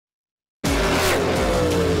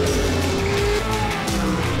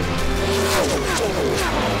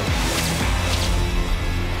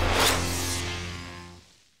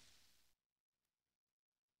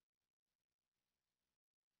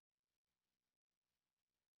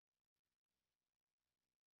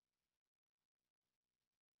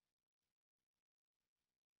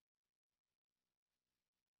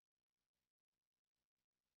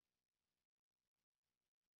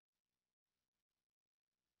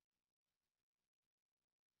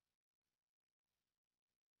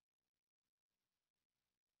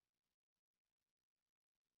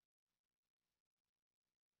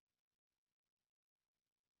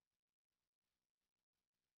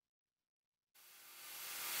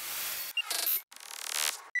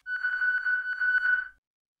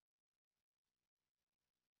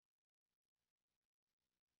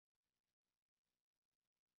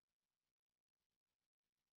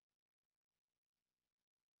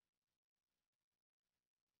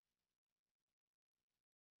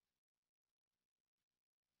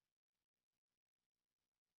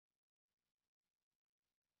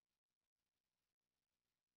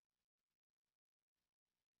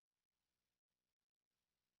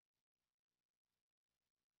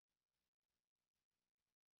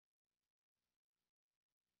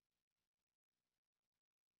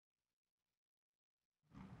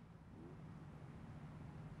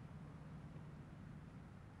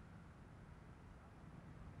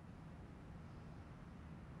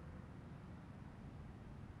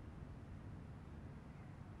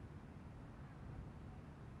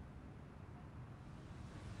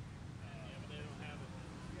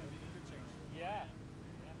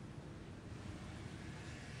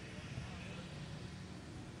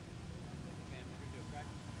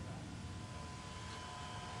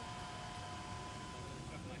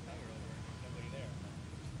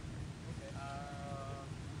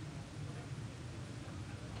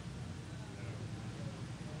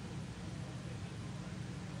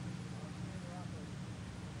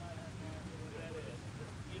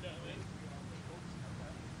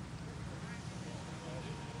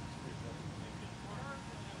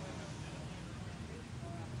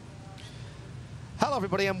Hello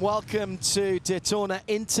everybody and welcome to Daytona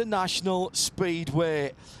International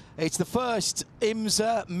Speedway. It's the first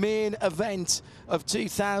IMSA main event of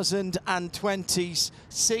 2020's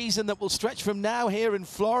season that will stretch from now here in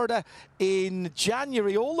Florida in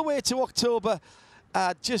January all the way to October.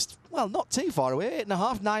 Just, well, not too far away,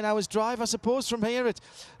 8.5, 9 hours drive, I suppose, from here at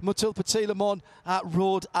Motul Petit Le Mans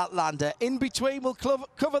Road, Atlanta. In between, we'll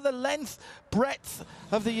cover the length, breadth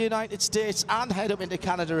of the United States and head up into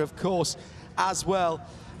Canada, of course, as well.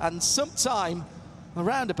 And sometime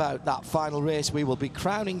around about that final race, we will be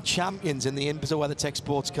crowning champions in the IMSA WeatherTech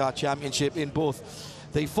SportsCar Championship in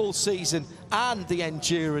both the full season and the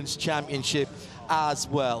Endurance Championship as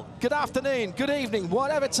well. Good afternoon, good evening,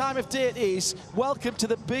 whatever time of day it is, welcome to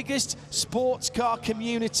the biggest sports car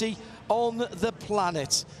community on the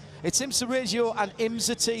planet. It's IMSA Radio and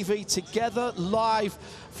IMSA TV together live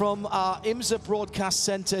from our IMSA Broadcast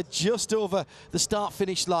Centre just over the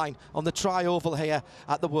start-finish line on the Tri-Oval here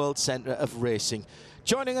at the World Centre of Racing.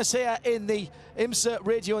 Joining us here in the IMSA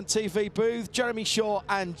Radio and TV booth, Jeremy Shaw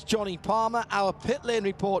and Johnny Palmer. Our pit lane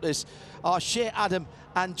reporters are Shea Adam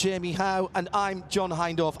and Jamie Howe, and I'm John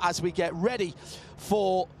Hindorf as we get ready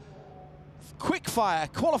for quick-fire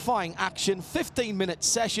qualifying action, 15-minute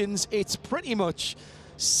sessions. It's pretty much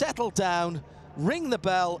settle down, ring the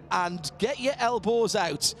bell, and get your elbows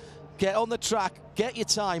out. Get on the track, get your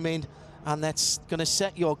time in, and that's going to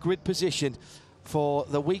set your grid position for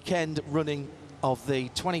the weekend running of the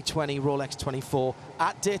 2020 Rolex 24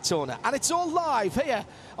 at Daytona. And it's all live here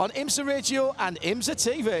on IMSA Radio and IMSA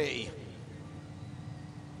TV.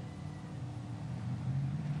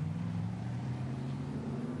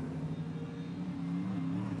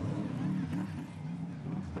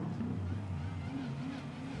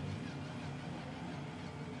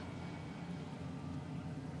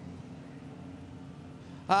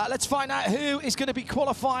 Let's find out who is going to be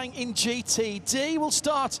qualifying in GTD. We'll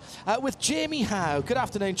start with Jamie Howe. Good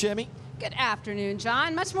afternoon, Jamie. Good afternoon,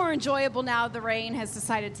 John. Much more enjoyable now the rain has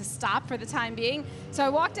decided to stop for the time being. So I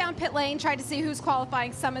walked down pit lane, tried to see who's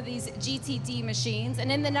qualifying some of these GTD machines.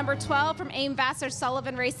 And in the number 12 from AIM Vassar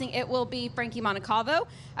Sullivan Racing, it will be Frankie Monaco.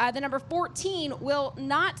 The number 14 will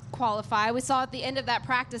not qualify. We saw at the end of that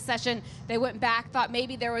practice session, they went back, thought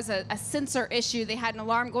maybe there was a sensor issue. They had an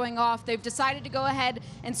alarm going off. They've decided to go ahead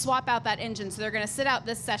and swap out that engine. So they're going to sit out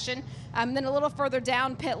this session. Then a little further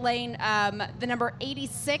down pit lane, the number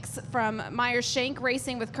 86 from Myers Shank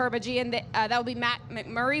Racing with Curb-A-G, and that will be Matt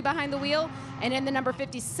McMurray behind the wheel. And in the number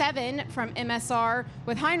 57 from MSR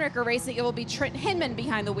with Heinricher Racing, it will be Trent Hinman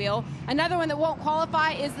behind the wheel. Another one that won't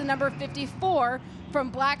qualify is the number 54 from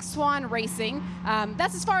Black Swan Racing.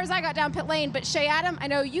 That's as far as I got down pit lane, but Shea Adam, I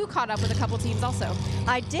know you caught up with a couple teams also.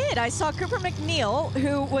 I did. I saw Cooper McNeil,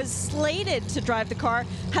 who was slated to drive the car,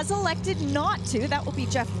 has elected not to. That will be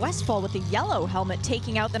Jeff Westphal with the yellow helmet,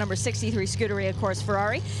 taking out the number 63 Scuderia Corse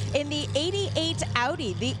Ferrari. In the 88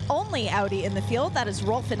 Audi, the only Audi in the field, that is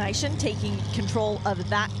Rolf Eischen taking control of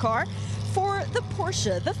that car. For the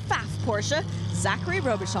Porsche, the FAF Porsche, Zachary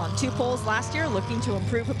Robichon, 2 poles last year, looking to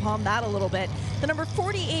improve upon that a little bit. The number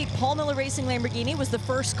 48 Paul Miller Racing Lamborghini was the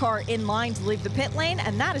first car in line to leave the pit lane,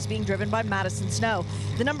 and that is being driven by Madison Snow.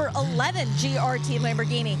 The number 11 GRT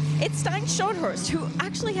Lamborghini, it's Stein Schoenhorst, who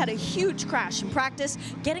actually had a huge crash in practice,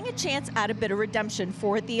 getting a chance at a bit of redemption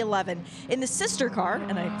for the 11. In the sister car,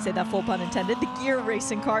 and I say that full pun intended, the Gear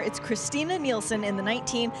Racing car, it's Christina Nielsen in the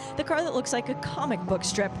 19, the car that looks like a comic book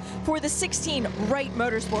strip. For the 16 Wright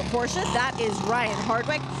Motorsport Porsche, that is Ryan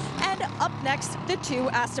Hardwick. And up next, the 2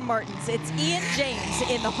 Aston Martins. It's Ian James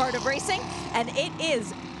in the heart of racing, and it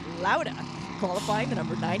is Lauda qualifying the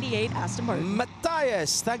number 98 Aston Martin.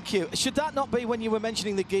 Matthias, thank you. Should that not be, when you were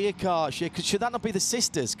mentioning the gear car, should that not be the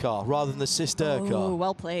sister's car rather than the sister car? Oh,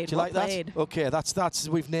 well played. Do you like that? Okay, that's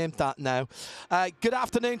we've named that now. Good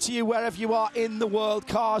afternoon to you wherever you are in the world.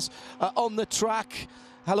 Cars on the track.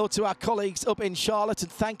 Hello to our colleagues up in Charlotte,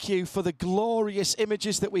 and thank you for the glorious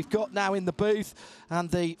images that we've got now in the booth,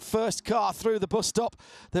 and the first car through the bus stop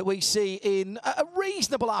that we see in a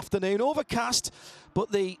reasonable afternoon, overcast,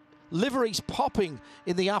 but the liveries popping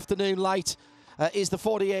in the afternoon light is the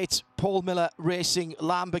 48 Paul Miller Racing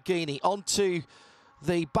Lamborghini. Onto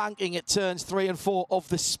the banking at turns 3 and 4 of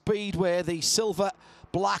the Speedway, the silver,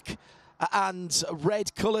 black and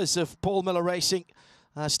red colours of Paul Miller Racing.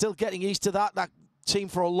 Still getting used to that team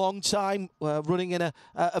for a long time, running in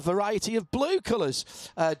a variety of blue colours,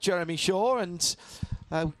 Jeremy Shaw, and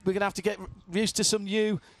we're going to have to get used to some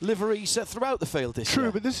new liveries throughout the field this year.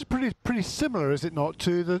 True, but this is pretty similar, is it not,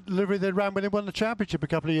 to the livery they ran when they won the championship a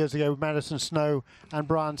couple of years ago with Madison Snow and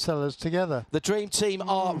Brian Sellers together. The Dream Team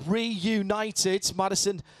are reunited.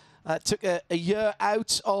 Madison took a year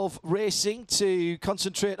out of racing to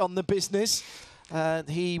concentrate on the business.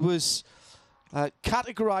 He was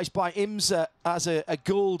categorised by IMSA as a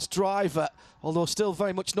gold driver, although still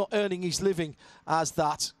very much not earning his living as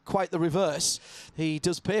that. Quite the reverse. He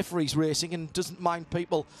does pay for his racing and doesn't mind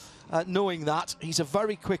people knowing that. He's a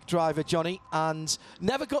very quick driver, Johnny, and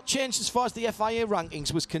never got changed as far as the FIA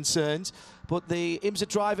rankings was concerned. But the IMSA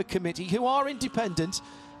Driver Committee, who are independent,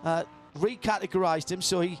 recategorised him,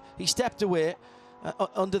 so he stepped away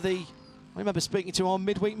under the... I remember speaking to him on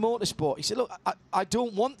Midweek Motorsport. He said, look, I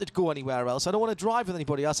don't want to go anywhere else. I don't want to drive with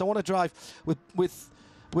anybody else. I want to drive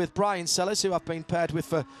with Brian Sellers, who I've been paired with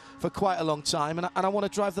for quite a long time, and I want to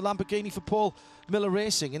drive the Lamborghini for Paul Miller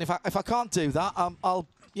Racing. And if I can't do that, I'll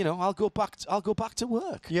go back to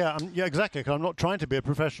work. Yeah, yeah, exactly. 'Cause I'm not trying to be a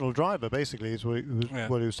professional driver. Basically, is what he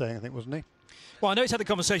was saying. I think, wasn't he? Well, I know he's had the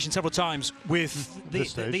conversation several times with the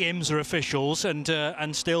IMSA officials,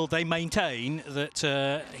 and still they maintain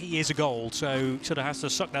that he is a gold, so he sort of has to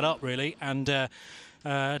suck that up, really, and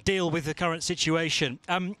deal with the current situation.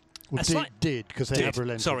 Well, did, because they have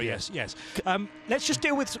relented. Sorry, yes. Let's just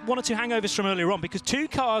deal with one or two hangovers from earlier on, because two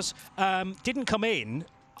cars didn't come in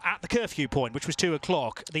at the curfew point, which was 2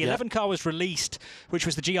 o'clock. The 11 car was released, which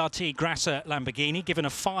was the GRT Grasser Lamborghini, given a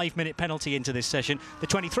 5-minute penalty into this session. The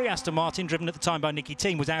 23 Aston Martin, driven at the time by Nicky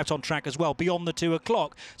Thiem, was out on track as well, beyond the 2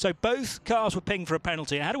 o'clock. So both cars were pinged for a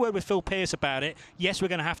penalty. I had a word with Phil Pearce about it. Yes, we're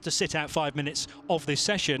going to have to sit out 5 minutes of this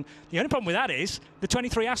session. The only problem with that is the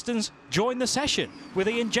 23 Astons joined the session with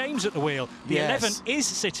Ian James at the wheel. The 11 is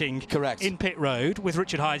sitting in pit road with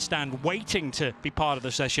Richard Hydestand waiting to be part of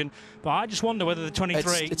the session. But I just wonder whether the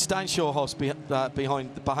 23... It's Stein Shawhouse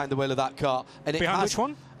behind the wheel of that car. And behind which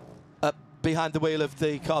one? Behind the wheel of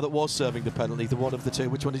the car that was serving the penalty, the one of the two.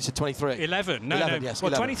 Which one is it? 23? 11. No, 11, no. Yes,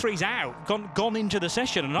 well, 11. 23's out, gone into the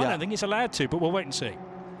session, and I don't think it's allowed to, but we'll wait and see.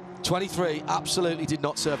 23 absolutely did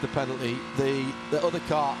not serve the penalty. The other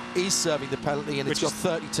car is serving the penalty, and it's got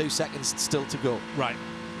 32 seconds still to go. Right.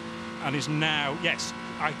 And is now, yes,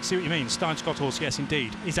 I see what you mean. Stein Scotthorse, yes,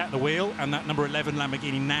 indeed, is at the wheel, and that number 11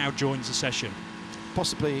 Lamborghini now joins the session.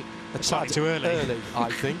 Possibly slightly too early, I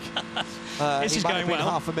think. This is going well.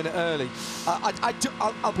 Half a minute early.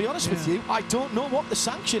 I'll be honest with you. I don't know what the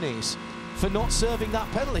sanction is for not serving that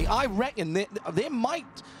penalty. I reckon they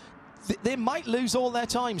might lose all their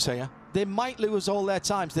times here. They might lose all their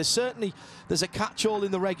times. There's a catch-all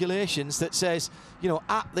in the regulations that says,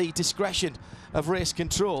 at the discretion of race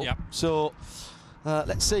control. Yep. So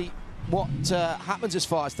let's see what happens as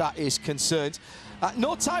far as that is concerned.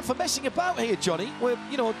 No time for messing about here, Johnny. We're,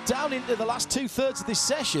 down into the last 2/3 of this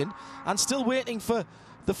session and still waiting for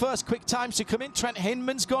the first quick times to come in. Trent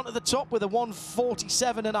Hinman's gone to the top with a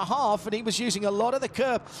 1:47.5, and he was using a lot of the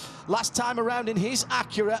curb last time around in his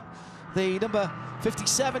Acura. The number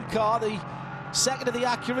 57 car, the second of the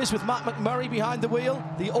Acuras, with Matt McMurray behind the wheel.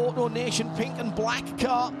 The Auto Nation pink and black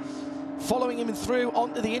car following him through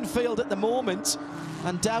onto the infield at the moment,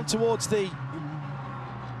 and down towards the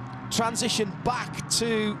transition back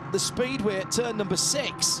to the Speedway at turn number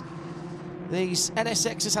 6. These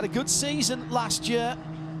NSXs had a good season last year.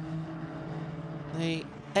 The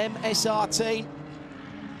MSR team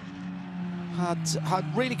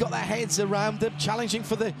had really got their heads around them, challenging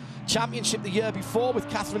for the championship the year before with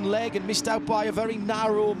Catherine Legg, and missed out by a very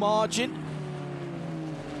narrow margin.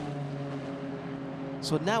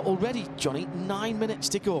 So now already, Johnny, 9 minutes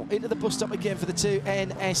to go. Into the bus stop again for the two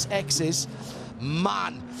NSXs.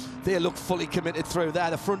 Man, they look fully committed through there.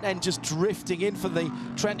 The front end just drifting in for the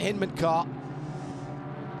Trent Hinman car.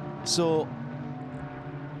 So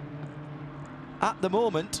at the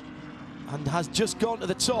moment, and has just gone to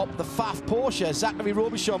the top, the FAF Porsche, Zachary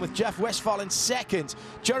Robichon with Jeff Westphal in second.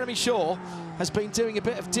 Jeremy Shaw has been doing a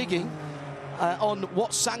bit of digging on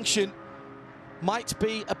what sanction might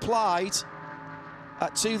be applied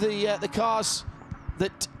to the cars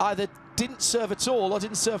that either didn't serve at all or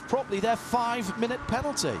didn't serve properly, their 5-minute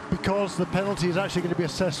penalty. Because the penalty is actually going to be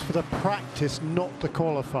assessed for the practice, not the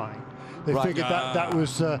qualifying. They figured that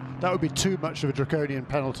would be too much of a draconian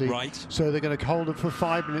penalty. Right. So they're going to hold it for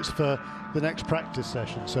 5 minutes for the next practice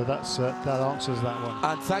session. So that answers that one.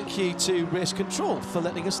 And thank you to Race Control for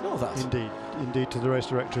letting us know that. Indeed to the race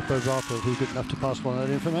director, Bo Varpo, who's good enough to pass on that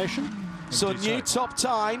information. So new top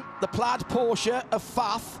time, the plaid Porsche of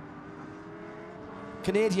FAF.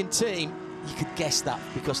 Canadian team, you could guess that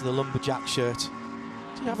because of the lumberjack shirt.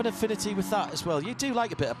 Do you have an affinity with that as well? You do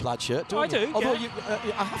like a bit of plaid shirt, don't you? I do. Although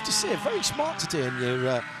I have to say, very smart today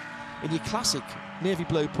in your classic navy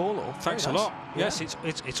blue polo. Thanks a lot. Yes,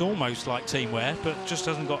 it's almost like team wear, but just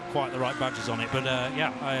hasn't got quite the right badges on it. But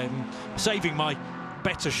yeah, I'm saving my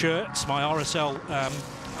better shirts, my RSL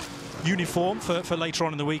uniform for later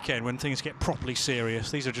on in the weekend when things get properly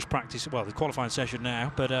serious. These are just practice, well, the qualifying session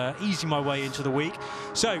now, but easing my way into the week.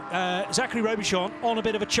 So Zachary Robichon on a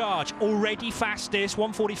bit of a charge, already fastest,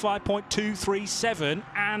 1:45.237,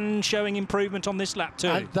 and showing improvement on this lap too.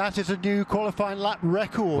 And that is a new qualifying lap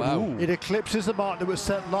record. Wow. It eclipses the mark that was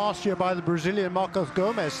set last year by the Brazilian Marcos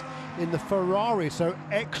Gomes in the Ferrari, so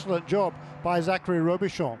excellent job by Zachary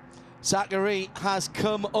Robichon. Zachary has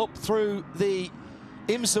come up through the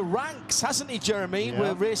IMSA ranks, hasn't he, Jeremy? Yeah.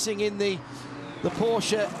 We're racing in the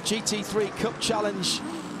Porsche GT3 Cup Challenge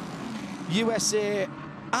USA.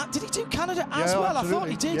 Did he do Canada as well? Absolutely. I thought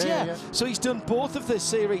he did, Yeah. So he's done both of the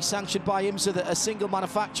series sanctioned by IMSA, a single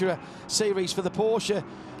manufacturer series for the Porsche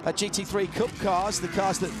GT3 Cup cars, the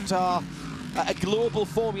cars that are a global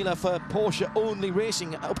formula for Porsche only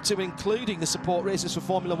racing, up to including the support races for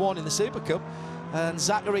Formula One in the Super Cup. And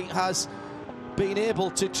Zachary has been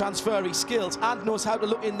able to transfer his skills and knows how to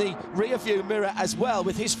look in the rear view mirror as well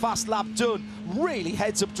with his fast lap done. Really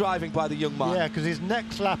heads up driving by the young man. Yeah, because his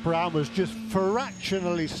next lap around was just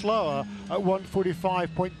fractionally slower at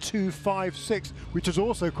 1:45.256, which is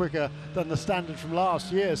also quicker than the standard from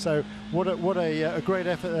last year. So what a great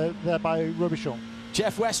effort there by Robichon.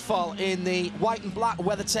 Jeff Westphal in the white and black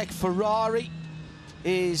WeatherTech Ferrari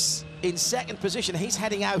is in second position. He's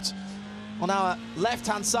heading out on our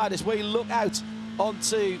left-hand side as we look out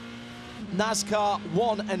onto NASCAR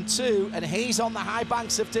 1 and 2, and he's on the high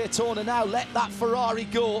banks of Daytona now. Let that Ferrari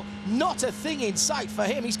go. Not a thing in sight for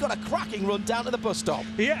him. He's got a cracking run down to the bus stop.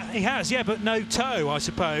 Yeah, he has, yeah, but no toe, I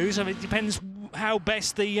suppose. I mean, it depends how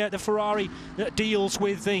best the Ferrari deals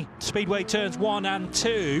with the Speedway turns 1 and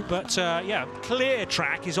 2, but yeah, clear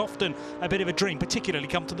track is often a bit of a dream, particularly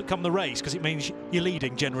come the race, because it means you're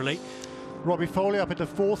leading generally. Robbie Foley up into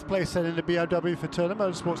fourth place then in the BMW for Turner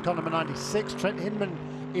Motorsports car number 96. Trent Hinman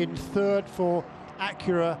in third for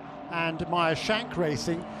Acura and Meyer Shank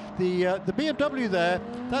Racing. The BMW there,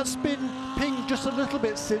 that's been pinged just a little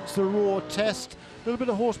bit since the raw test. A little bit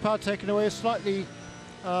of horsepower taken away, slightly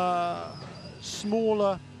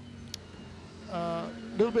smaller, a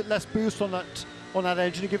little bit less boost on that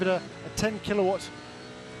engine to give it a 10 kilowatt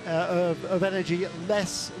of energy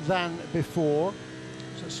less than before.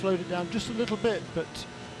 So it slowed it down just a little bit, but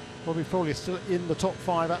Robbie Foley is still in the top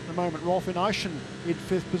 5 at the moment. Rolf Eischen in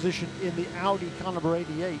 5th position in the Audi car number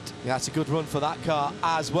 88. Yeah, it's a good run for that car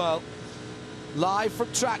as well. Live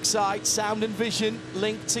from trackside, sound and vision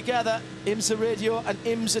linked together. IMSA Radio and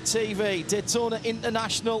IMSA TV. Daytona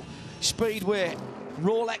International Speedway.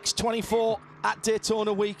 Rolex 24 at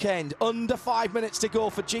Daytona weekend. Under 5 minutes to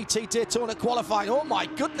go for GT Daytona qualifying. Oh my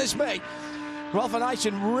goodness me. Rolf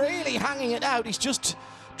Eischen really hanging it out. He's just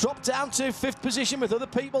dropped down to 5th position with other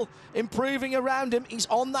people improving around him. He's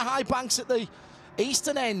on the high banks at the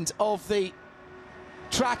eastern end of the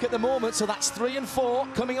track at the moment, so that's 3 and 4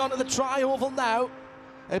 coming onto the tri-oval now,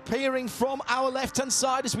 appearing from our left-hand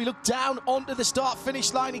side as we look down onto the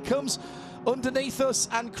start-finish line. He comes underneath us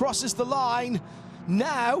and crosses the line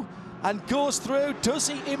now and goes through. Does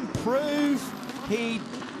he improve? He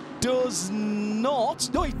does not.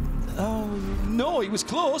 No, he was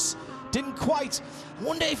close. Didn't quite. I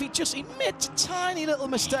wonder if he made a tiny little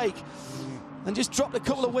mistake and just dropped a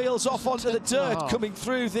couple of wheels off onto the dirt coming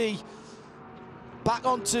through back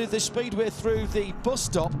onto the speedway through the bus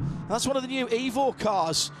stop. That's one of the new Evo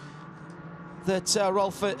cars that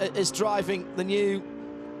Rolf is driving, the new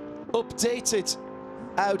updated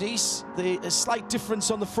Audis. The slight difference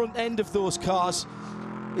on the front end of those cars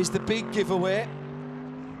is the big giveaway.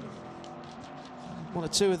 One or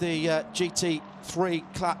two of the GT3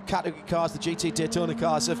 category cars, the GT Daytona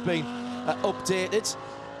cars, have been updated.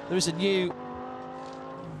 There is a new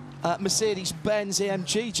Mercedes-Benz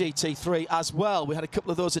AMG GT3 as well. We had a couple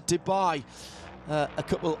of those at Dubai a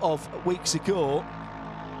couple of weeks ago,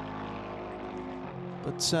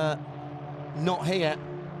 but not here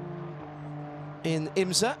in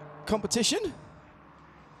IMSA competition.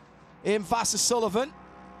 Ian Vassar-Sullivan,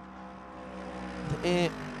 the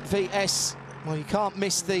VS. Well, you can't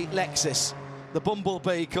miss the Lexus, the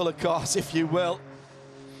Bumblebee colour cars, if you will.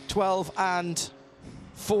 12 and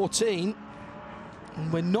 14.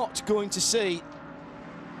 And we're not going to see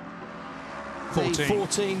the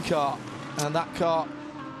 14 car. And that car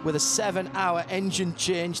with a 7-hour engine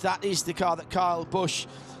change. That is the car that Kyle Busch,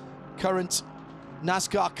 current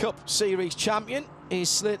NASCAR Cup Series champion, is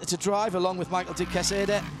slated to drive along with Michael de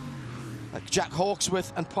Quesada, Jack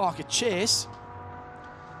Hawksworth and Parker Chase.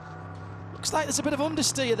 Looks like there's a bit of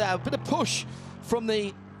understeer there, a bit of push from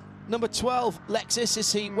the number 12, Lexus,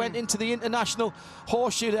 as he went into the International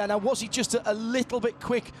Horseshoe there. Now, was he just a little bit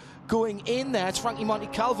quick going in there? It's Frankie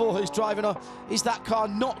Montecalvo who's driving off. Is that car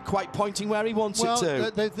not quite pointing where he wants it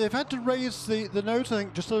to? They've had to raise the nose, I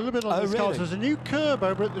think, just a little bit on this car. There's a new curb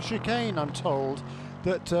over at the chicane, I'm told,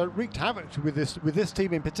 that wreaked havoc with this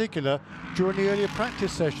team in particular during the earlier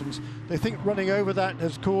practice sessions. They think running over that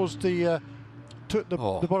has caused took the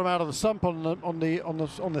bottom out of the sump on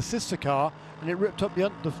the sister car, and it ripped up the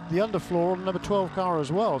underfloor on the number 12 car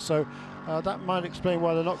as well. So that might explain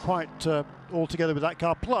why they're not quite all together with that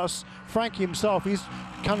car. Plus, Frankie himself, he's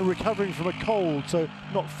kind of recovering from a cold, so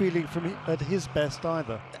not feeling at his best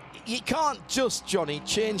either. You can't just, Johnny,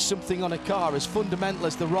 change something on a car as fundamental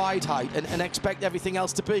as the ride height and expect everything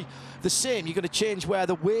else to be the same. You're going to change where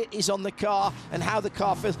the weight is on the car and how the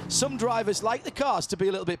car feels. Some drivers like the cars to be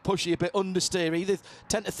a little bit pushy, a bit understeery. They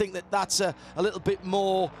tend to think that that's a little bit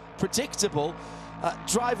more predictable.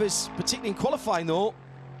 Drivers, particularly in qualifying though,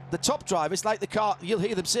 the top drivers like the car, you'll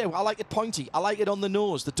hear them say, well, I like it pointy, I like it on the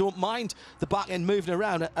nose. They don't mind the back end moving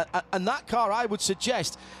around. And that car, I would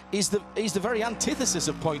suggest, is the very antithesis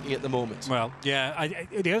of pointy at the moment. Well, yeah.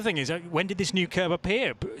 The other thing is, when did this new curb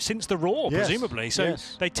appear? Since the Raw, presumably. So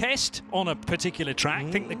they test on a particular track,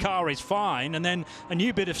 think the car is fine, and then a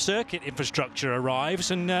new bit of circuit infrastructure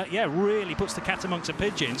arrives and, really puts the cat amongst the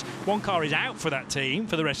pigeons. One car is out for that team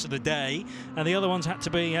for the rest of the day, and the other one's had to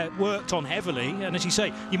be worked on heavily. And as you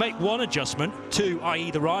say, you make one adjustment to, i.e.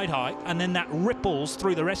 the ride height, and then that ripples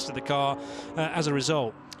through the rest of the car as a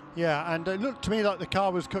result. Yeah, and it looked to me like the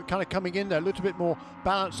car was kind of coming in there, a little bit more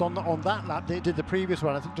balanced on that lap than it did the previous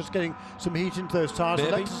one. I think just getting some heat into those tyres.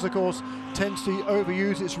 Lexus, of course, tends to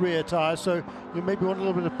overuse its rear tyres, so you maybe want a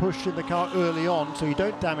little bit of push in the car early on so you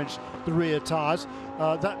don't damage the rear tyres.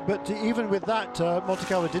 But even with that,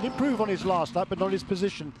 Montecalvo did improve on his last lap, but not his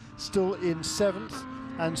position, still in 7th.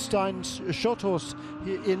 And Stein's Schotthorst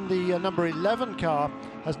in the number 11 car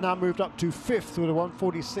has now moved up to 5th with a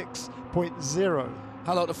 146.0.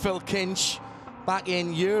 Hello to Phil Kinch, back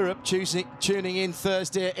in Europe, tuning in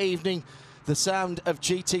Thursday evening. The sound of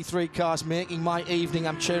GT3 cars making my evening.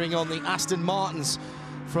 I'm cheering on the Aston Martins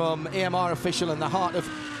from AMR Official in the heart of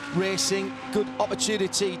racing. Good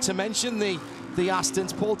opportunity to mention the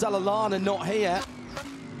Astons. Paul Dalla not here.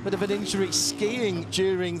 Bit of an injury skiing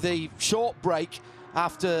during the short break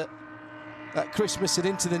after Christmas and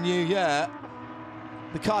into the new year.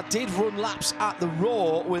 The car did run laps at the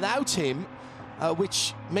Raw without him,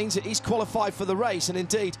 which means that he's qualified for the race. And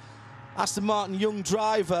indeed, Aston Martin young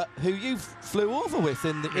driver who you flew over with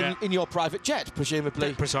in your private jet,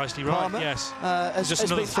 presumably. Precisely right, Palmer, yes. Just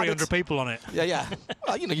another 300 people on it. Yeah.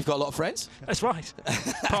 Well, you've got a lot of friends. That's right.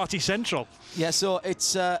 Party Central. Yeah, so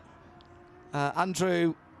it's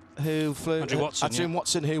Andrew who flew. Andrew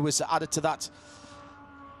Watson, who was added to that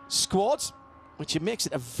squad, which makes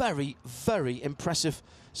it a very, very impressive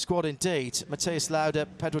squad indeed. Matthias Lauda,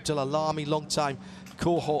 Pedro Dalla, long-time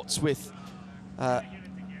cohorts with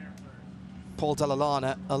Paul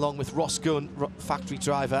Dalla, along with Ross Gunn, factory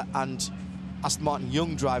driver, and Aston Martin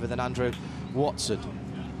young driver, then Andrew Watson.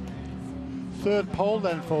 3rd pole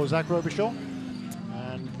then for Zach Robichon.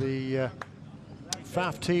 And the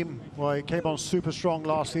FAF team, well, it came on super strong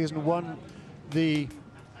last season, won the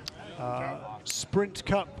Sprint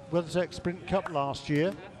Cup, WeatherTech Sprint Cup last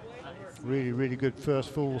year. Really, really good first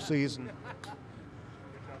full season.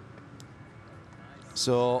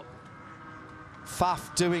 So,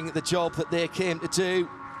 FAF doing the job that they came to do.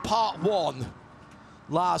 Part 1,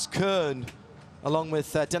 Lars Kern, along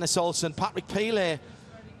with Dennis Olsen, Patrick Pile,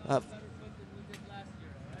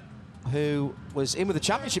 who was in with the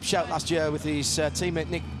championship shout last year with his teammate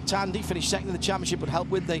Nick Tandy, finished 2nd in the championship, would help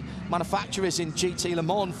with the manufacturers in GT Le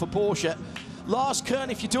Mans for Porsche. Lars Kern,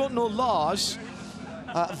 if you don't know Lars,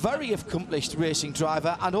 very accomplished racing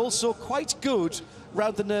driver and also quite good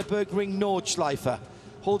round the Nürburgring Nordschleife.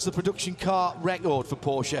 Holds the production car record for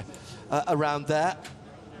Porsche around there.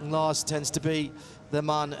 And Lars tends to be the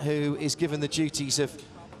man who is given the duties of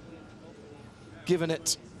giving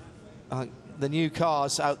it the new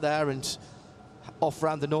cars out there and off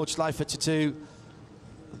round the Nordschleife to do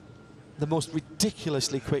the most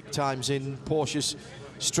ridiculously quick times in Porsche's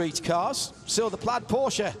street cars. So the plaid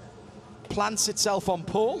Porsche plants itself on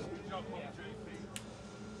pole.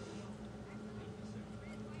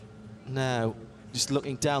 Now, just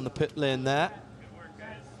looking down the pit lane there.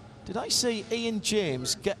 Did I see Ian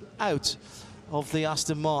James get out of the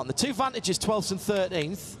Aston Martin? The two Vantages, 12th and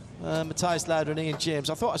 13th. Matthias Lauda and Ian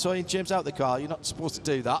James. I thought I saw Ian James out of the car. You're not supposed to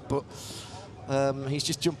do that, but he's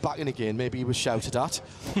just jumped back in again. Maybe he was shouted at.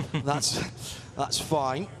 That's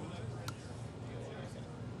fine.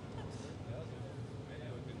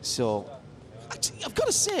 So, actually, I've got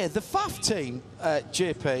to say, the FAF team,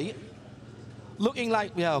 JP, looking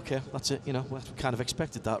like, yeah, okay, that's it, you know, we kind of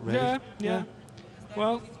expected that, really. Yeah.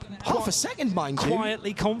 Well, half a second, mind you.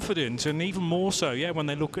 Quietly confident, and even more so, yeah, when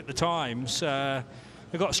they look at the times.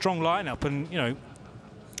 They've got a strong lineup, and, you know,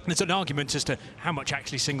 there's an argument as to how much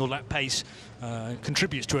actually single lap pace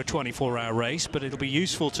contributes to a 24-hour race, but it'll be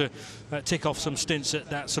useful to tick off some stints at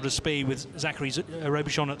that sort of speed with Zachary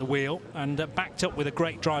Robichon at the wheel, and backed up with a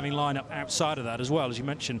great driving lineup outside of that as well, as you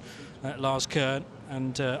mentioned, Lars Kern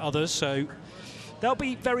and others. So they'll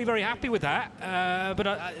be very, very happy with that.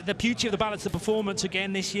 But the beauty of the balance of performance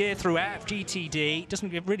again this year throughout GTD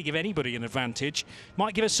doesn't really give anybody an advantage.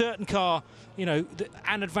 Might give a certain car, you know,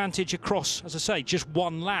 an advantage across, as I say, just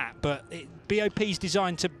one lap. But BOP is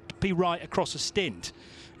designed to be right across a stint,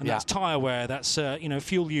 and that's tyre wear, that's you know,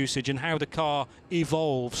 fuel usage, and how the car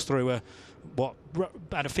evolves through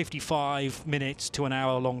about a 55 minutes to an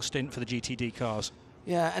hour long stint for the GTD cars.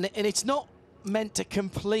 Yeah, and it's not meant to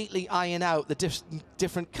completely iron out the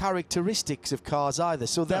different characteristics of cars either.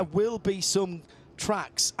 So there will be some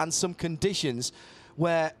tracks and some conditions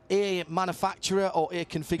where a manufacturer or a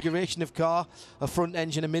configuration of car, a front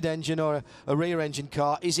engine, a mid engine, or a rear engine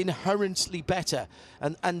car, is inherently better,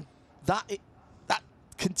 and that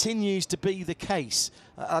continues to be the case.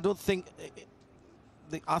 I don't think.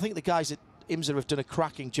 I think the guys at IMSA have done a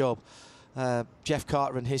cracking job. Jeff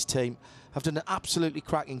Carter and his team have done an absolutely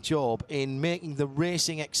cracking job in making the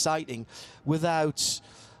racing exciting without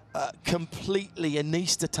completely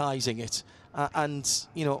anaesthetizing it and,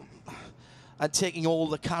 you know, and taking all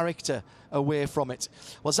the character away from it.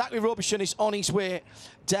 Well, Zachary Robichon is on his way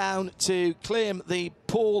down to claim the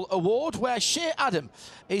pole award, where Shea Adam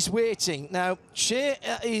is waiting. Now, Shea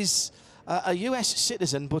is a US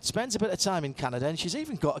citizen, but spends a bit of time in Canada, and she's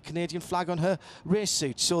even got a Canadian flag on her race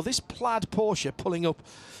suit. So this plaid Porsche pulling up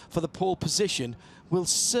for the pole position will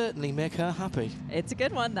certainly make her happy. It's a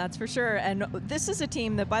good one, that's for sure. And this is a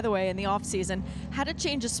team that, by the way, in the off-season had to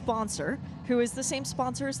change a sponsor, who is the same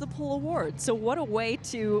sponsor as the Pole Award. So what a way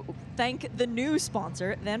to thank the new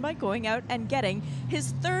sponsor than by going out and getting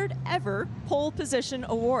his third ever pole position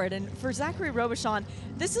award. And for Zachary Robichon,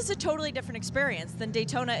 this is a totally different experience than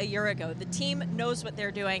Daytona a year ago. The team knows what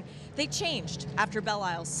they're doing. They changed after Belle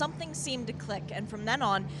Isle. Something seemed to click, and from then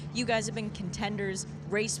on, you guys have been contenders,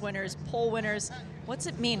 race winners, pole winners. What's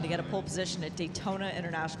it mean to get a pole position at Daytona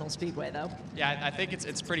International Speedway, though? Yeah, I think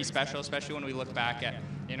it's pretty special, especially when we look back at,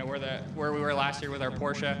 you know, where we were last year with our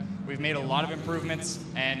Porsche. We've made a lot of improvements,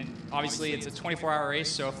 and obviously it's a 24-hour race,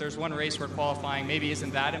 so if there's one race where qualifying maybe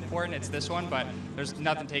isn't that important, it's this one, but there's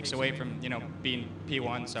nothing takes away from, you know, being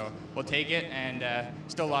P1, so we'll take it, and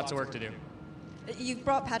still lots of work to do. You've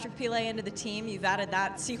brought Patrick Pilet into the team. You've added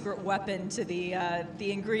that secret weapon to the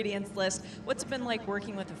ingredients list. What's it been like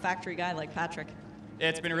working with a factory guy like Patrick?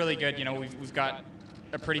 It's been really good. You know, we've got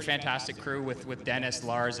a pretty fantastic crew with Dennis,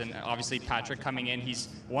 Lars, and obviously Patrick coming in. He's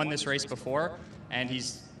won this race before, and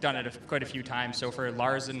he's done it quite a few times. So for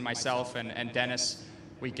Lars and myself and Dennis,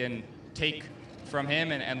 we can take from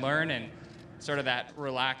him and learn, and sort of that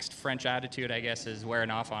relaxed French attitude, I guess, is wearing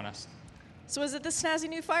off on us. So is it the snazzy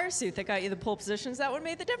new fire suit that got you the pole positions? That what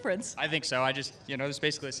made the difference? I think so. You know, it's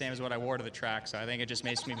basically the same as what I wore to the track, so I think it just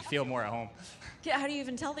makes me feel more at home. Yeah, how do you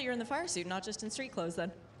even tell that you're in the fire suit, not just in street clothes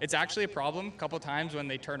then? It's actually a problem. A couple times when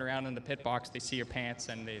they turn around in the pit box, they see your pants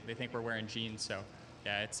and they think we're wearing jeans. So,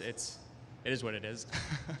 yeah, it is what it is.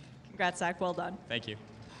 Congrats, Zach. Well done. Thank you.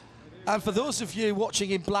 And for those of you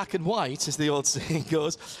watching in black and white, as the old saying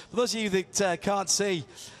goes, for those of you that can't see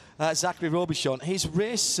Zachary Robichon, his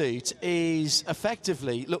race suit is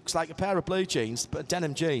effectively looks like a pair of blue jeans, but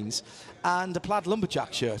denim jeans, and a plaid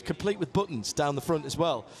lumberjack shirt, complete with buttons down the front as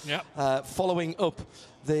well. Yep. Following up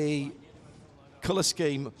the colour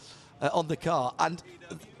scheme on the car, and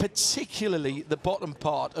particularly the bottom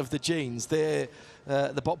part of the jeans. The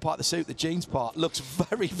bottom part of the suit, the jeans part, looks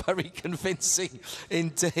very, very convincing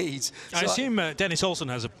indeed. I assume Dennis Olsen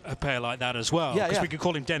has a pair like that as well, because we could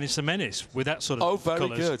call him Dennis the Menace with that sort of very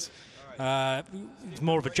colours. Good. It's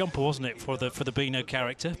more of a jumper, wasn't it, for the Beano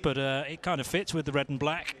character, but it kind of fits with the red and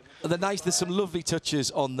black. There's some lovely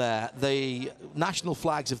touches on there. The national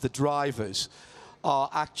flags of the drivers are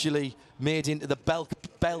actually made into the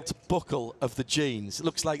belt buckle of the jeans. It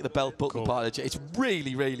looks like the belt buckle part of the jeans. It's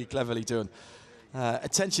really, really cleverly done.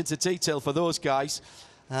 Attention to detail for those guys.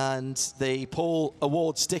 And the pole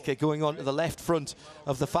award sticker going on to the left front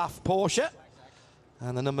of the FAF Porsche.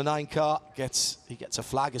 And the number 9 car gets a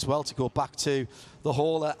flag as well to go back to the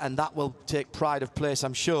hauler, and that will take pride of place,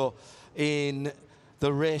 I'm sure, in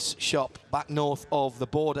the race shop back north of the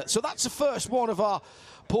border. So that's the first one of our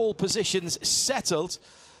pole positions settled.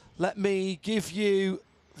 let me give you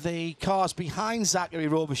the cars behind Zachary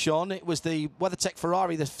Robichon. It was the WeatherTech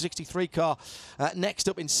Ferrari, the 63 car, next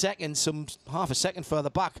up in second, some half a second further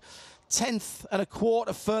back. 10th and a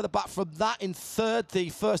quarter further back from that in third. The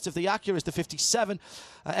first of the Acuras, the 57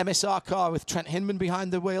 MSR car with Trent Hinman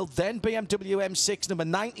behind the wheel. Then BMW M6, number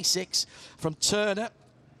 96 from Turner.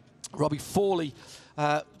 Robbie Fawley,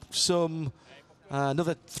 another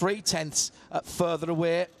 3/10 further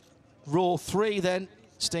away. Row 3 then,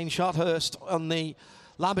 Steen Schotthurst on the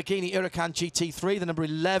Lamborghini Huracan GT3, the number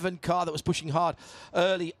 11 car that was pushing hard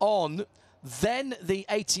early on. Then the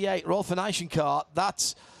 88 Rolf van Eischen car.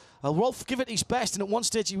 That's Rolf give it his best, and at one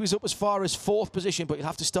stage he was up as far as 4th position, but you'll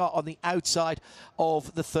have to start on the outside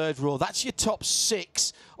of the 3rd row. That's your top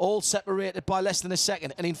 6, all separated by less than a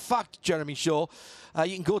second. And in fact, Jeremy Shaw,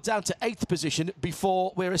 you can go down to 8th position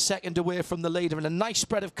before we're a second away from the leader, and a nice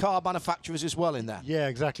spread of car manufacturers as well in there. Yeah,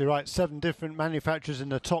 exactly right. 7 different manufacturers in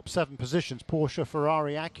the top 7 positions: Porsche,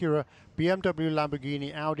 Ferrari, Acura, BMW,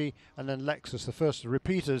 Lamborghini, Audi, and then Lexus. The first of the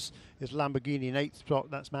repeaters is Lamborghini in 8th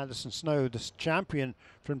spot. That's Madison Snow, the champion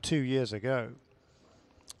from 2 years ago.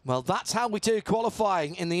 Well, that's how we do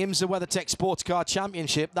qualifying in the IMSA WeatherTech SportsCar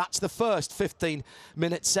Championship. That's the first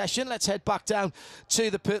 15-minute session. Let's head back down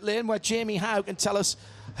to the pit lane where Jamie Howe can tell us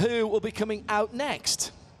who will be coming out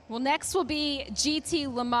next. Well, next will be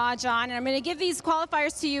GT Le Mans, John, and I'm going to give these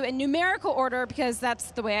qualifiers to you in numerical order because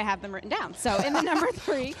that's the way I have them written down. So in the number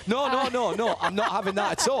 3. No, I'm not having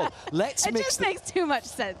that at all. Let's it mix just makes too much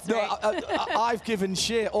sense, No, right? I've given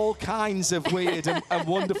Shea all kinds of weird and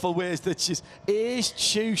wonderful ways that she's age,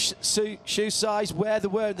 shoe size, where they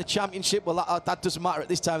were in the championship. Well, that doesn't matter at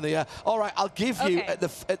this time of the year. All right, I'll give you at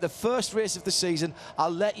the first race of the season. I'll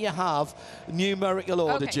let you have numerical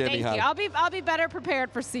order, Jamie. Thank you. I'll be better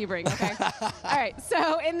prepared for Sebring. Okay. All right.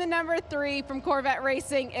 So in the number 3 from Corvette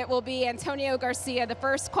Racing, it will be Antonio Garcia, the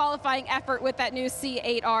first qualifying effort with that new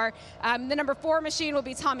C8R. The number 4 machine will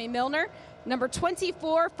be Tommy Milner. Number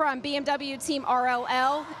 24 from BMW Team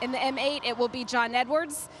RLL. In the M8, it will be John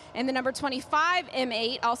Edwards. And the number 25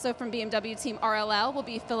 M8, also from BMW Team RLL, will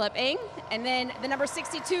be Philip Ing. And then the number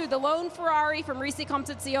 62, the lone Ferrari from Risi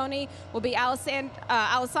Competizione, will be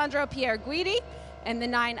Alessandro Pierre Guidi. And the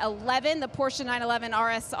 911, the Porsche 911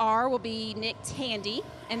 RSR, will be Nick Tandy.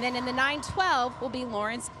 And then in the 912 will be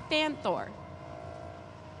Lawrence Fanthor.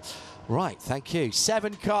 Right, thank you.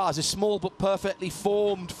 7 cars, a small but perfectly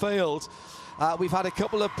formed field. We've had a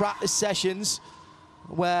couple of practice sessions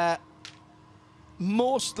where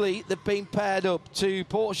mostly they've been paired up to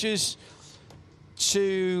Porsches,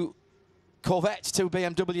 to Corvettes, to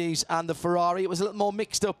BMWs and the Ferrari. It was a little more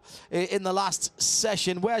mixed up in the last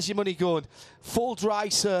session. Where's your money going? Full dry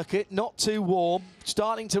circuit, not too warm,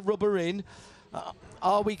 starting to rubber in.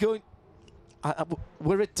 Are we going?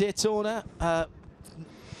 We're at Daytona.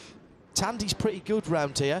 Tandy's pretty good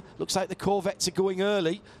round here. Looks like the Corvettes are going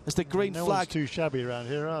early as the green flag. No one's too shabby around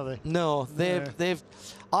here, are they? No, they've.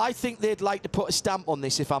 I think they'd like to put a stamp on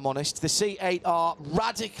this, if I'm honest. The C8 are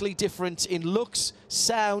radically different in looks,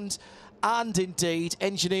 sound, and indeed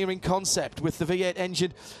engineering concept, with the V8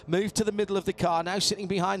 engine moved to the middle of the car, now sitting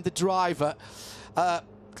behind the driver.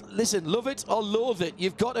 Listen, love it or loathe it,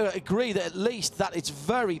 you've got to agree that at least that it's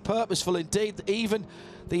very purposeful indeed. Even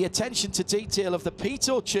the attention to detail of the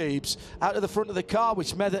pitot tubes out of the front of the car,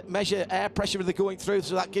 which measure air pressure as they're going through,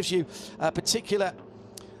 so that gives you particular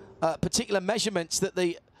measurements that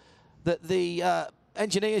the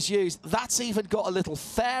engineers use. That's even got a little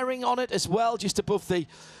fairing on it as well, just above the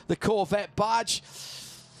Corvette badge.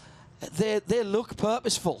 They look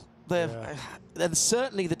purposeful. And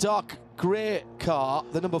certainly the dark grey car,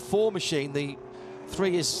 the number 4 machine, the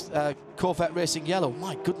 3 is Corvette Racing Yellow.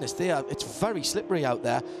 My goodness, it's very slippery out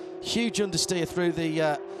there. Huge understeer through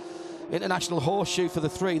the International Horseshoe for the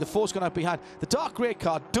 3. The 4's gone out behind. The dark grey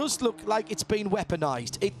car does look like it's been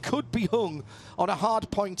weaponised. It could be hung on a hard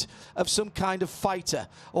point of some kind of fighter,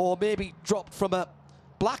 or maybe dropped from a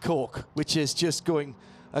Black Hawk, which is just going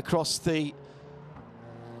across the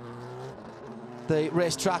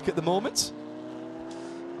racetrack at the moment.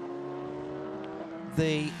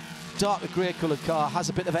 The darker grey coloured car has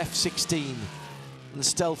a bit of F-16 and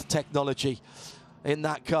stealth technology in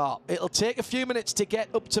that car. It'll take a few minutes to get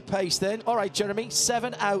up to pace then. All right, Jeremy,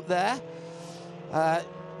 7 out there.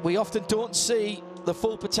 We often don't see the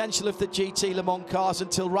full potential of the GT Le Mans cars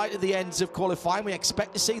until right at the ends of qualifying. We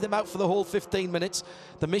expect to see them out for the whole 15 minutes.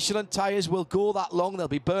 The Michelin tyres will go that long. They'll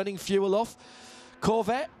be burning fuel off.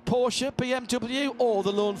 Corvette, Porsche, BMW, or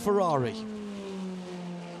the lone Ferrari?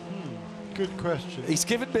 Good question. He's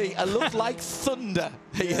given me a look like thunder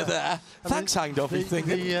there. Thanks, Hindhoff.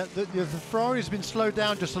 The Ferrari's been slowed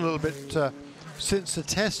down just a little bit since the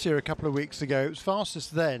test here a couple of weeks ago. It was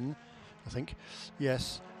fastest then, I think.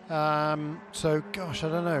 Yes. So, gosh, I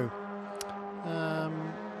don't know.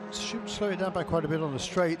 Should slow it down by quite a bit on the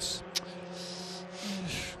straights.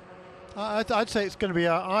 I'd say it's going to be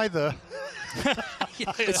either.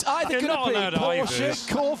 It's either going to be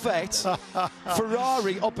Porsche, Corvette,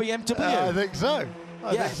 Ferrari, or BMW. I think so.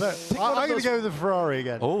 I think so. I'm going to go with the Ferrari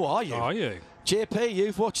again. Oh, are you? Are you? JP,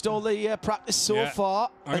 you've watched all the practice so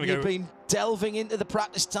far, and you've been delving into the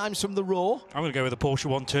practice times from the Raw. I'm going to go with the Porsche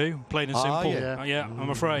one too, plain and simple. Yeah, I'm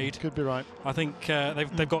afraid. Could be right. I think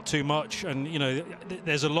they've got too much, and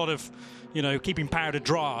there's a lot of keeping powder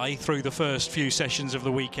dry through the first few sessions of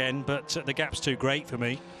the weekend, but the gap's too great for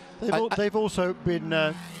me. They've also been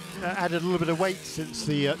added a little bit of weight since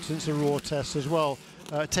the Raw test as well,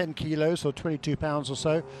 10 kilos or 22 pounds or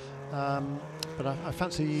so. But I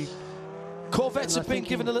fancy. Corvettes have been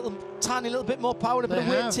given a tiny little bit more power, a bit of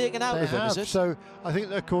weight taken out of them, is it? So I think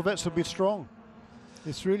the Corvettes will be strong.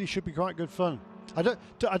 This really should be quite good fun. I don't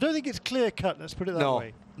think it's clear cut. Let's put it that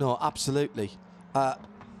way. No, absolutely.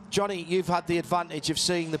 Johnny, you've had the advantage of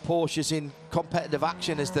seeing the Porsches in competitive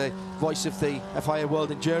action as the voice of the FIA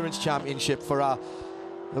World Endurance Championship for our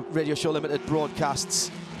Radio Show Limited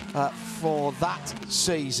broadcasts for that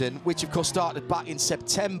season, which of course started back in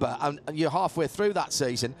September, and you're halfway through that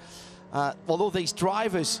season. Although these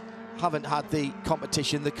drivers haven't had the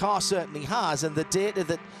competition, the car certainly has, and the data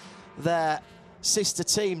that their sister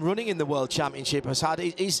team running in the World Championship has had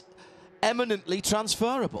is eminently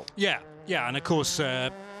transferable. Yeah, and of course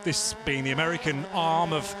this being the American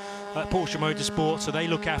arm of Porsche Motorsport, so they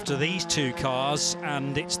look after these two cars,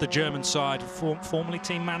 and it's the German side, formerly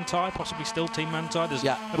Team Manthey, possibly still Team Manthey. There's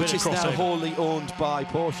which is now wholly owned by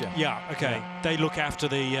Porsche. Yeah, okay. Yeah. They look after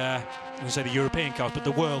the the European cars, but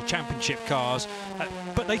the World Championship cars.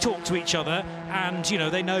 But they talk to each other, and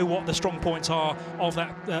they know what the strong points are of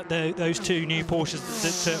those two new Porsches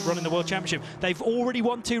that run in the World Championship. They've already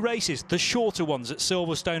won 2 races, the shorter ones at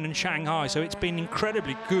Silverstone and Shanghai. So it's been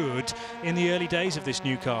incredibly good in the early days of this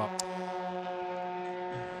new car.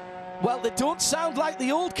 Well, they don't sound like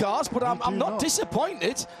the old cars, but I'm not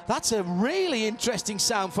disappointed. That's a really interesting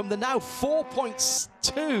sound from the now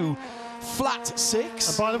 4.2 flat 6.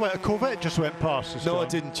 And by the way, a Corvette just went past us. No, it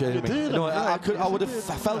didn't, Jeremy. It did. No, I would have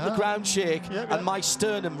felt the ground shake and my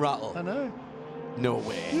sternum rattle. I know. No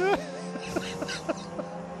way.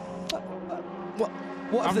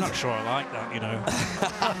 What I'm not sure I like that,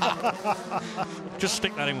 Just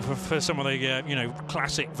stick that in for some of the,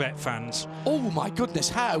 classic vet fans. Oh, my goodness,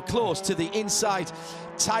 how close to the inside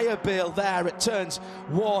tyre bale there at turns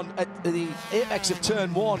 1, at the apex of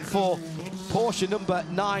turn 1 for Porsche number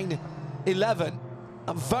 911.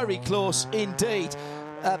 Very close indeed.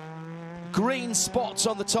 Green spots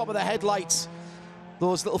on the top of the headlights.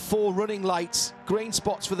 Those little 4 running lights. Green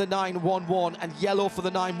spots for the 911 and yellow for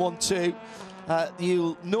the 912.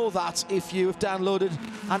 You'll know that if you have downloaded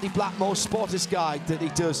Andy Blackmore's Sporters Guide that he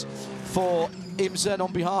does for IMSA and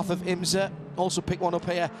on behalf of IMSA. Also pick one up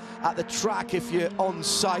here at the track if you're on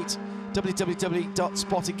site,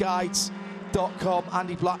 www.sporterguides.com.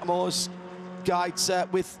 Andy Blackmore's guides done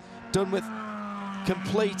with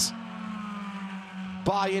complete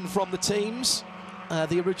buy-in from the teams,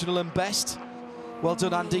 the original and best. Well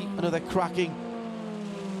done, Andy. Another cracking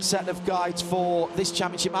set of guides for this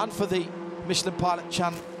championship and for the Michelin Pilot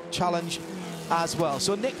Challenge as well.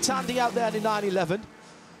 So Nick Tandy out there in the 911.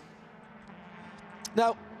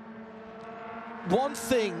 Now, one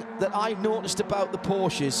thing that I've noticed about the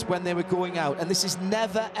Porsches when they were going out, and this is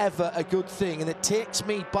never ever a good thing, and it takes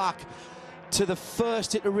me back to the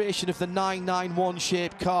first iteration of the 991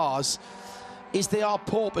 shaped cars, is they are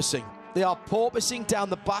porpoising. They are porpoising down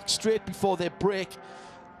the back straight before they break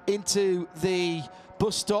into the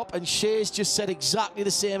bus stop, and Shea's just said exactly the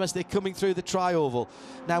same as they're coming through the tri-oval.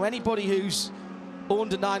 Now, anybody who's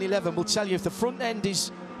owned a 911 will tell you if the front end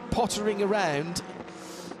is pottering around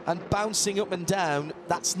and bouncing up and down,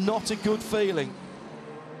 that's not a good feeling.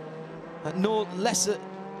 No less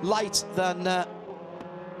light than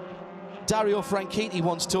Dario Franchitti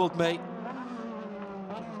once told me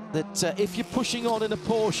that if you're pushing on in a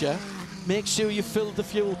Porsche, make sure you fill the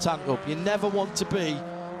fuel tank up. You never want to be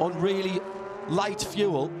on really light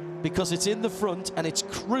fuel because it's in the front and it's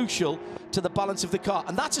crucial to the balance of the car.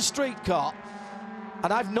 And that's a street car.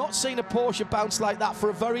 And I've not seen a Porsche bounce like that for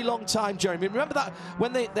a very long time, Jeremy. Remember that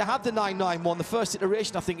when they had the 991, the first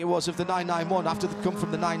iteration, I think it was, of the 991 after they'd come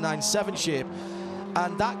from the 997 shape.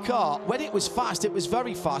 And that car, when it was fast, it was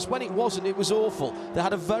very fast. When it wasn't, it was awful. They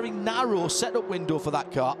had a very narrow setup window for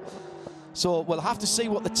that car. So we'll have to see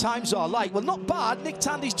what the times are like. Well, not bad. Nick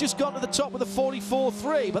Tandy's just gone to the top with a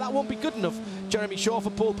 44.3, but that won't be good enough, Jeremy Shaw,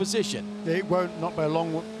 for pole position. It won't, not by a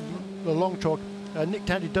long chalk. Nick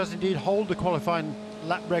Tandy does indeed hold the qualifying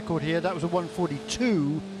lap record here. That was a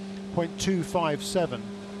 142.257.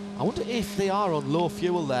 I wonder if they are on low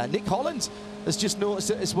fuel there. Nick Holland has just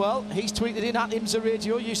noticed it as well. He's tweeted in at IMSA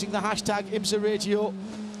Radio using the hashtag IMSA Radio.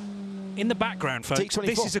 In the background, folks, T24.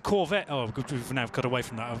 this is a Corvette. Oh, we've now got away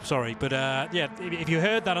from that. I'm sorry. But, yeah, if you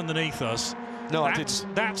heard that underneath us, no, I didn't.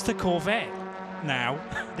 That's the Corvette now,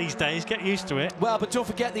 these days. Get used to it. Well, but don't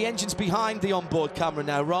forget the engine's behind the onboard camera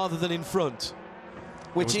now rather than in front,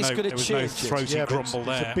 which is going to change. There was no throaty grumble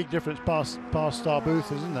there. It's a big difference past our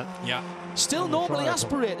booth, isn't it? Yeah. Still normally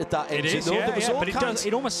aspirated, that engine. It is, though. yeah, But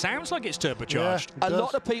it almost sounds like it's turbocharged. Yeah, a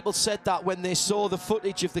lot of people said that when they saw the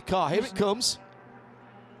footage of the car. Here it comes.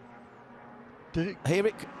 It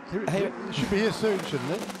should be here soon,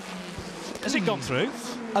 shouldn't it? Has it gone through?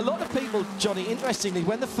 A lot of people, Johnny, interestingly,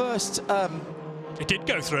 when the first... it did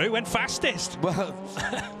go through, went fastest. Well,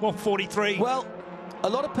 143. Well, a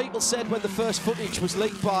lot of people said when the first footage was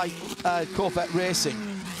leaked by Corvette Racing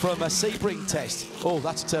from a Sebring test, oh,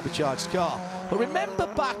 that's a turbocharged car. But remember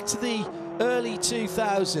back to the early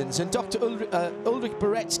 2000s, and Dr. Ulrich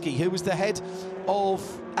Beretsky, who was the head of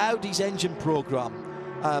Audi's engine program,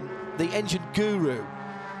 the engine guru,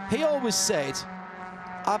 he always said,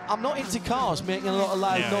 I'm not into cars making a lot of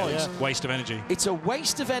loud noise. Yeah. Waste of energy. It's a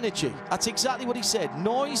waste of energy. That's exactly what he said.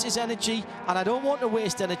 Noise is energy, and I don't want to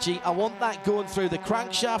waste energy. I want that going through the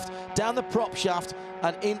crankshaft, down the prop shaft,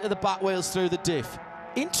 and into the back wheels through the diff.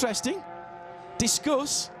 Interesting.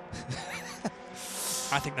 Discuss.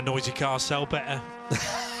 I think the noisy cars sell better.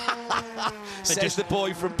 Says the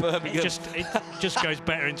boy from Birmingham. It just goes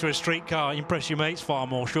better into a street car. You impress your mates far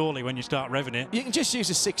more, surely, when you start revving it. You can just use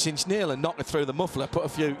a 6-inch nail and knock it through the muffler. Put a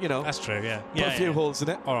few, you know. That's true, yeah. Put a few holes in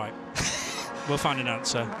it. All right. We'll find an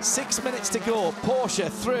answer. 6 minutes to go. Porsche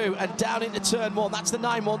through and down into turn one. That's the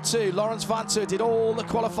 912. Lawrence Vanthoor did all the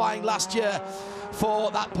qualifying last year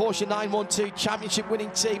for that Porsche 912 championship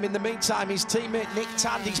winning team. In the meantime, his teammate Nick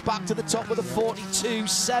Tandy's back to the top with a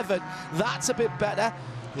 42.7. That's a bit better.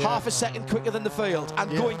 Yeah. Half a second quicker than the field, and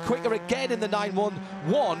going quicker again in the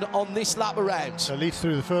 911 on this lap around. At least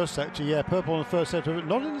through the first sector, yeah. Purple on the first sector, but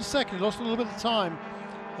not in the second. He lost a little bit of time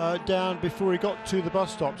down before he got to the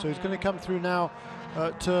bus stop. So he's going to come through now,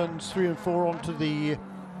 turns 3 and 4 onto the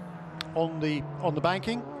on the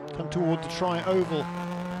banking, come toward the tri-oval.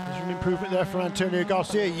 There's an improvement there for Antonio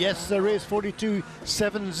Garcia. Yes, there is.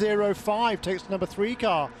 42.705 takes the number 3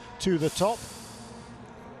 car to the top.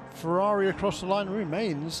 Ferrari across the line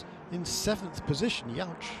remains in 7th position.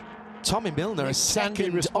 Youch. Tommy Milner is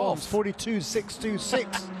second off.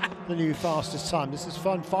 42.626, the new fastest time. This is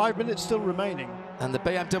fun. 5 minutes still remaining. And the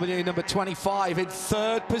BMW number 25 in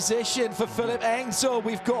 3rd position for Philipp Eng. So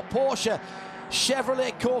we've got Porsche,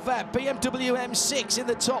 Chevrolet, Corvette, BMW M6 in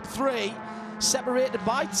the top 3, separated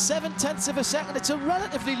by 0.7 of a second. It's a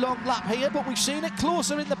relatively long lap here, but we've seen it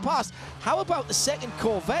closer in the past. How about the second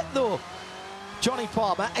Corvette, though? Johnny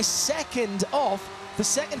Palmer, a second off the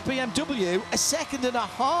second BMW, a second and a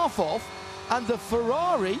half off, and the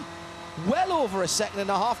Ferrari well over a second and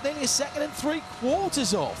a half, nearly a second and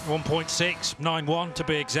 3/4 off. 1.691 to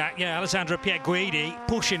be exact. Yeah, Alessandro Pierguidi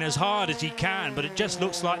pushing as hard as he can, but it just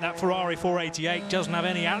looks like that Ferrari 488 doesn't have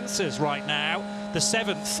any answers right now. The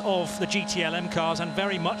 7th of the GTLM cars, and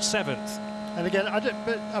very much 7th. And again, I did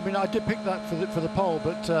pick that for the pole,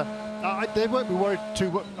 but they won't be worried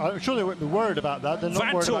too. I'm sure they won't be worried about that. They're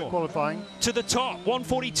not worried about qualifying. To the top,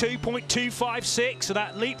 142.256. So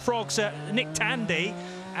that leapfrogs Nick Tandy,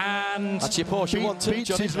 and that's your Porsche 1-2.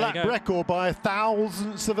 Beats his lap record by a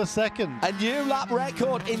 1,000th of a second. A new lap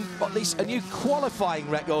record, in at least a new qualifying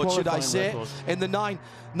record, should I say, in the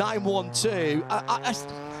 912.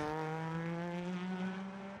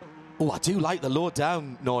 I do like the low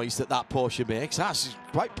down noise that Porsche makes. That's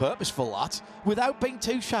quite purposeful, that, without being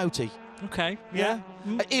too shouty. Okay, yeah.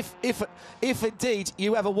 If indeed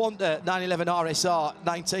you ever want a 911 RSR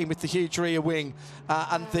 19 with the huge rear wing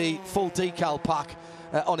and the full decal pack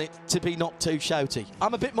on it to be not too shouty.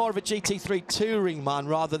 I'm a bit more of a GT3 touring man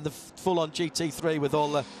rather than the full-on GT3 with all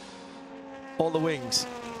the wings.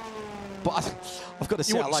 But I've got to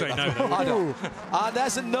say, I like that. No, I know. And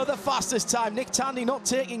there's another fastest time. Nick Tandy not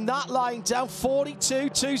taking that line down.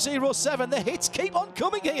 42.207. The hits keep on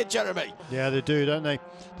coming here, Jeremy. Yeah, they do, don't they?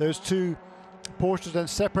 Those two Porsches then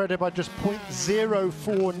separated by just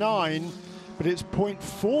 0.049, but it's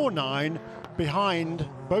 0.49 behind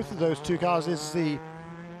both of those two cars is the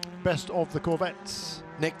best of the Corvettes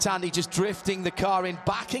Nick Tandy just drifting the car in,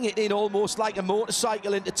 backing it in almost like a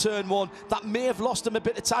motorcycle into turn one. That may have lost him a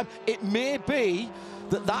bit of time. It may be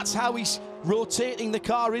that that's how he's rotating the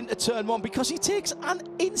car into turn one, because he takes an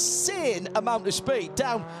insane amount of speed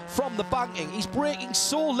down from the banking. He's braking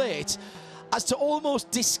so late as to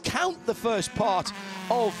almost discount the first part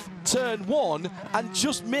of turn one and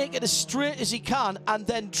just make it as straight as he can, and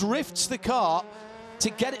then drifts the car to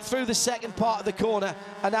get it through the second part of the corner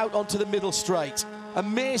and out onto the middle straight.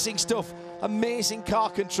 Amazing stuff, amazing car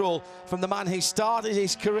control from the man who started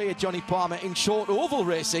his career, Johnny Palmer, in short oval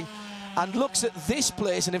racing, and looks at this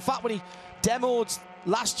place. And in fact, when he demoed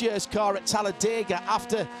last year's car at Talladega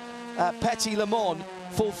after Petit Le Mans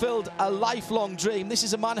fulfilled a lifelong dream, this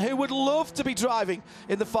is a man who would love to be driving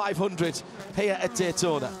in the 500 here at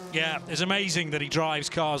Daytona. Yeah, it's amazing that he drives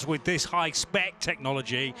cars with this high-spec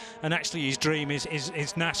technology, and actually his dream is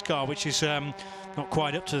NASCAR, which is not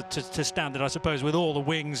quite up to standard, I suppose, with all the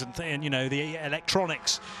wings and you know, the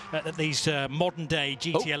electronics that these modern-day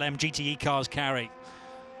GTLM, GTE cars carry.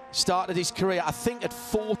 Started his career, I think, at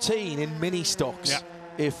 14 in mini stocks.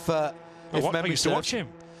 Yeah. If memory I used to watch him.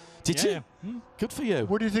 Did you? Good for you.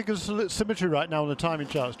 What do you think of symmetry right now on the timing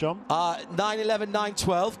charts, John? 9:11,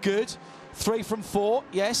 9:12, good. 3 from 4,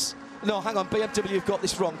 yes. No, hang on, BMW have got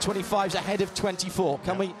this wrong. 25's ahead of 24.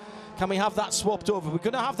 Can we have that swapped over? We're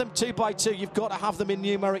going to have them 2 by 2. You've got to have them in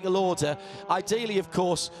numerical order. Ideally, of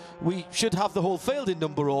course, we should have the whole field in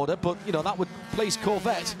number order, but, you know, that would please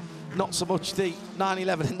Corvette. Not so much the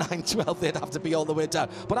 9:11 and 9:12. They'd have to be all the way down.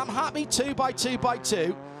 But I'm happy 2 by 2 by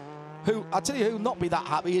 2. Who, I'll tell you who will not be that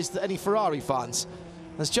happy is any Ferrari fans.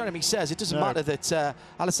 As Jeremy says, it doesn't matter that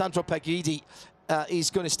Alessandro Pegguidi is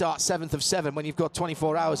going to start 7th of 7 when you've got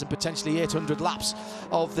 24 hours and potentially 800 laps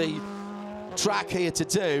of the track here to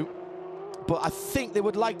do. But I think they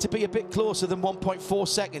would like to be a bit closer than 1.4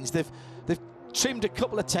 seconds. They've trimmed a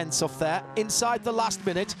couple of tenths off there. Inside the last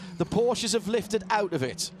minute, the Porsches have lifted out of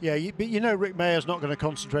it. Yeah, but you know Rick Mayer's not going to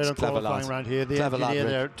concentrate on qualifying around here. The engineer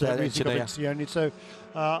there at Ricci, so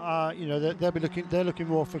you know they're looking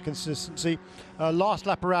more for consistency. Last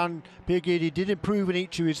lap around, Pegguidi did improve in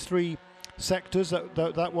each of his 3 sectors.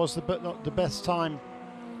 That was the best time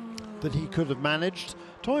that he could have managed.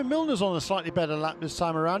 Tommy Milner's on a slightly better lap this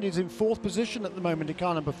time around. He's in 4th position at the moment in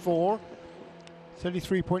car number 4.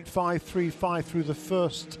 33.535 through the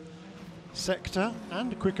first sector,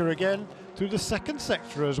 and quicker again through the second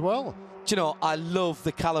sector as well. Do you know, I love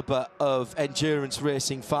the calibre of endurance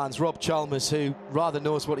racing fans. Rob Chalmers, who rather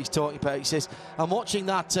knows what he's talking about, he says, I'm watching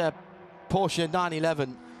that Porsche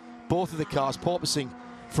 911, both of the cars porpoising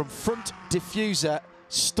from front diffuser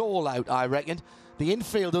stall out, I reckon. The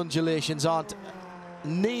infield undulations aren't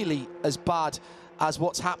nearly as bad as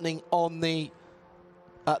what's happening on the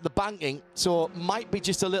banking, so might be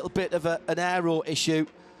just a little bit of an aero issue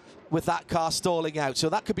with that car stalling out. So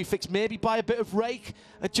that could be fixed maybe by a bit of rake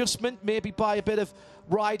adjustment, maybe by a bit of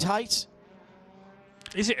ride height.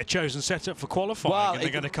 Is it a chosen setup for qualifying, well, and they're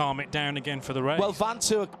going to calm it down again for the race? Well,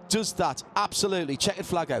 Vantour does that, absolutely. Checkered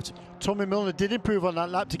flag out. Tommy Milner did improve on that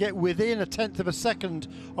lap to get within 1/10 of a second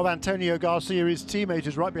of Antonio Garcia. His teammate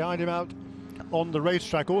is right behind him out on the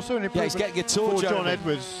racetrack. Also an improvement, he's getting a tour, for John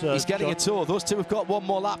Edwards. He's getting a tour. Those two have got one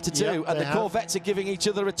more lap to do, and the Corvettes are giving each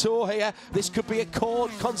other a tour here. This could be a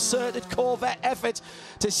concerted Corvette effort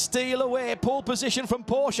to steal away pole position from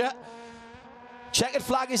Porsche. Checkered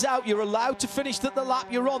flag is out. You're allowed to finish at the lap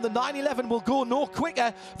you're on. The 911 will go no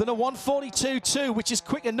quicker than a 142.2, which is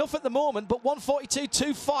quick enough at the moment, but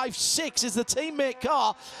 142.256 is the teammate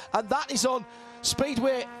car, and that is on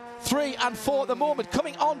Speedway 3 and 4 at the moment.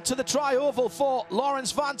 Coming on to the tri-oval for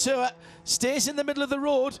Lawrence Vantour, stays in the middle of the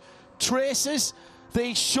road, traces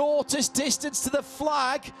the shortest distance to the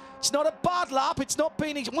flag. It's not a bad lap. It's not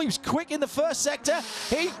been. He was quick in the first sector.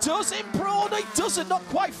 He does improve. He doesn't. Not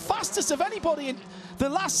quite fastest of anybody in the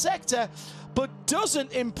last sector, but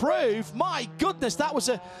doesn't improve. My goodness, that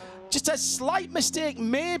was just a slight mistake,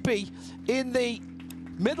 maybe in the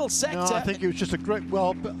middle sector. No, I think it was just a great,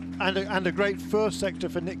 and a great first sector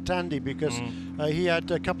for Nick Tandy, because he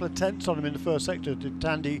had a couple of tenths on him in the first sector to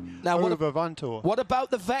Tandy over Vantour. What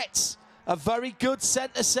about the vets? A very good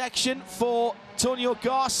centre section for Antonio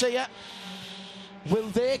Garcia. Will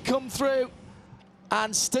they come through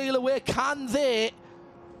and steal away? Can they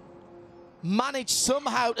manage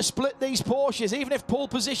somehow to split these Porsches, even if pole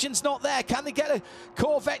position's not there? Can they get a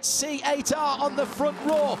Corvette C8R on the front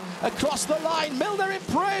row across the line? Milner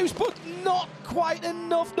improves, but not quite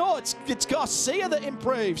enough. No, it's Garcia that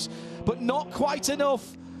improves, but not quite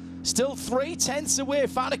enough. Still 3 tenths away.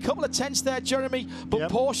 Found a couple of tenths there, Jeremy,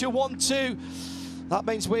 but Porsche 1-2. That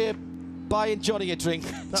means we're buying Johnny a drink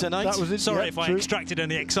tonight. That was it. Sorry yeah, if I true. extracted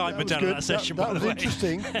any excitement out of that session. That by was the way.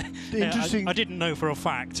 interesting. Yeah, Interesting. I didn't know for a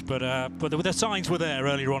fact, but the signs were there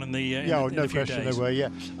earlier on in the in Yeah, the no few question days. they were. Yeah,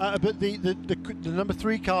 but the number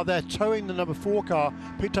 3 car there towing the number 4 car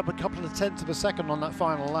picked up a couple of tenths of a second on that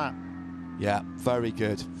final lap. Yeah, very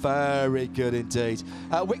good indeed.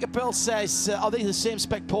 Wicker Bill says, are they the same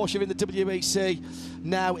spec Porsche in the WEC?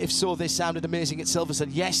 Now, if so, they sounded amazing at Silverstone.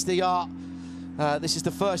 Yes, they are. This is the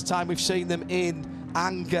first time we've seen them in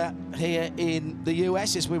anger here in the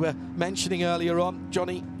US, as we were mentioning earlier on.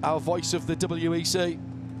 Johnny, our voice of the WEC,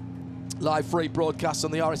 live free broadcast on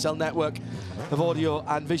the RSL network of audio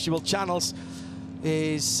and visual channels,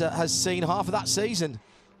 has seen half of that season.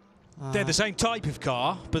 They're the same type of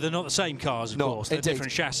car, but they're not the same cars, of course. They're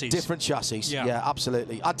different chassis. Different chassis, yeah,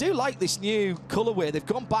 absolutely. I do like this new colourway. They've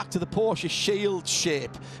gone back to the Porsche shield shape.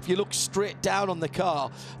 If you look straight down on the car,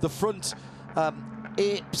 the front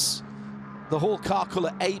apes, the whole car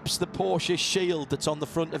colour apes the Porsche shield that's on the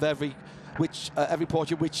front of every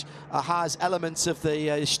Porsche, which has elements of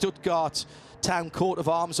the Stuttgart town coat of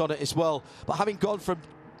arms on it as well. But having gone from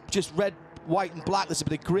just red, white and black, there's a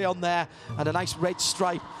bit of grey on there and a nice red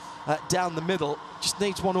stripe down the middle. Just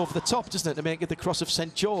needs one over the top, doesn't it, to make it the cross of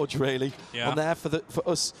St George, really, on there for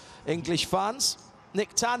us English fans.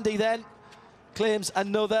 Nick Tandy then claims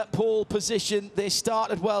another pole position. They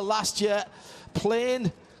started well last year.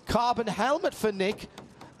 Plain carbon helmet for Nick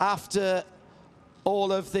after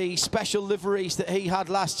all of the special liveries that he had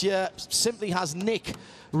last year. Simply has Nick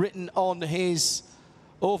written on his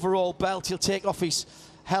overall belt. He'll take off his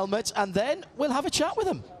helmet and then we'll have a chat with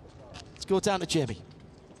him. Let's go down to Jamie.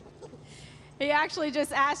 He actually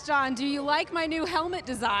just asked John, do you like my new helmet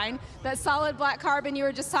design? That solid black carbon you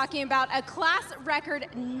were just talking about. A class record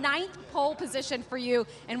 9th pole position for you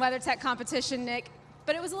in WeatherTech competition, Nick.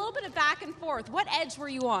 But it was a little bit of back and forth. What edge were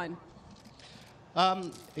you on?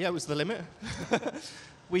 Yeah, it was the limit.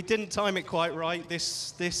 We didn't time it quite right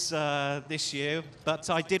this year, but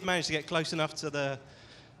I did manage to get close enough to the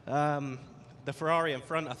Ferrari in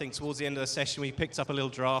front. I think towards the end of the session we picked up a little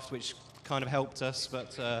draft, which kind of helped us.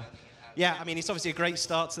 But yeah, I mean, it's obviously a great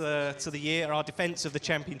start to the year, our defence of the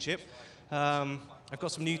championship. I've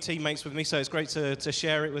got some new teammates with me, so it's great to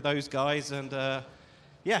share it with those guys. And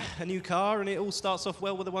yeah, a new car, and it all starts off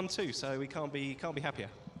well with a 1-2, so we can't be happier.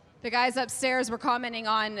 The guys upstairs were commenting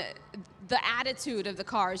on the attitude of the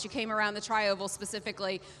cars. You came around the tri-oval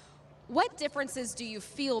specifically. What differences do you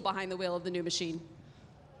feel behind the wheel of the new machine?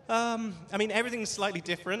 I mean, everything's slightly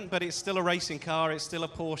different, but it's still a racing car. It's still a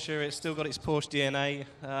Porsche. It's still got its Porsche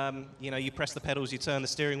DNA. You know, you press the pedals, you turn the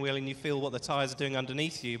steering wheel, and you feel what the tyres are doing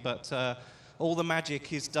underneath you. But all the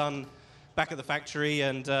magic is done back at the factory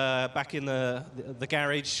and back in the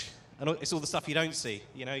garage. And it's all the stuff you don't see.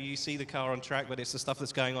 You know, you see the car on track, but it's the stuff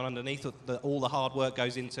that's going on underneath that all the hard work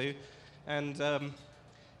goes into. And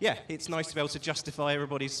yeah, it's nice to be able to justify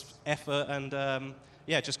everybody's effort. And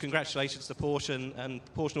yeah, just congratulations to Porsche and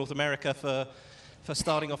Porsche North America for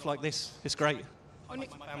starting off like this. It's great. My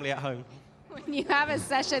family at home. When you have a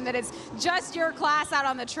session that is just your class out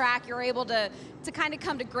on the track, you're able to kind of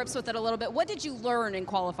come to grips with it a little bit. What did you learn in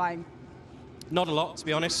qualifying? Not a lot, to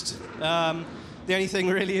be honest. The only thing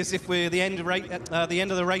really is if we're the end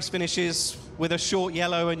of the race finishes with a short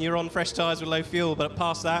yellow and you're on fresh tyres with low fuel, but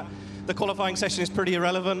past that, the qualifying session is pretty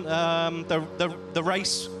irrelevant. The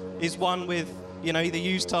race is won with, you know, either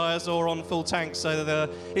used tyres or on full tanks. So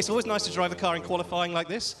it's always nice to drive a car in qualifying like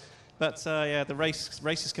this. But yeah, the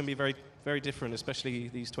races can be very, very different, especially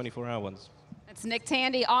these 24-hour ones. That's Nick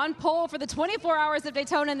Tandy on pole for the 24 Hours of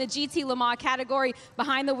Daytona in the GT Le Mans category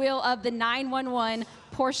behind the wheel of the 911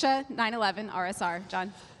 Porsche 911 RSR.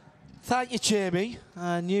 John. Thank you, Jamie.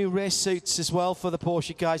 New race suits as well for the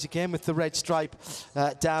Porsche guys again with the red stripe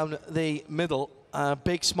down the middle.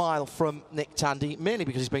 Big smile from Nick Tandy, mainly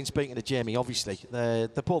because he's been speaking to Jamie, obviously.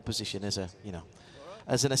 The pole position is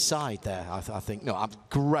as an aside there, I think. No,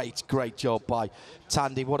 great job by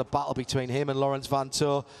Tandy. What a battle between him and Lawrence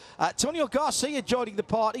Vantour. Antonio Garcia joining the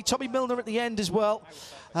party. Tommy Milner at the end as well.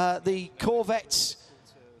 The Corvettes,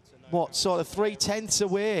 what, sort of 3/10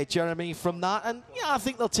 away, Jeremy, from that. And yeah, I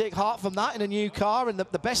think they'll take heart from that in a new car. And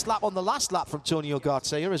the best lap on the last lap from Antonio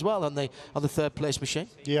Garcia as well on the third place machine.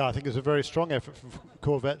 Yeah, I think it's a very strong effort from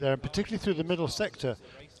Corvette there, and particularly through the middle sector.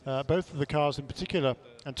 Both of the cars in particular,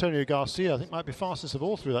 Antonio Garcia, I think, might be fastest of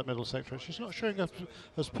all through that middle sector. She's not showing up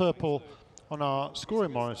as purple on our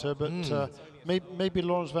scoring monitor, but maybe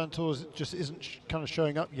Lawrence Vantour just isn't kind of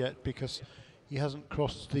showing up yet because he hasn't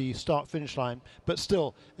crossed the start-finish line. But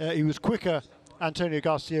still, he was quicker, Antonio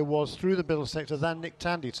Garcia was, through the middle sector than Nick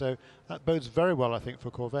Tandy, so that bodes very well, I think, for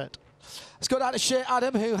Corvette. Let's go down to Shea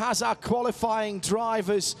Adam, who has our qualifying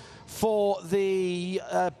drivers for the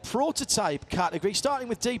prototype category, starting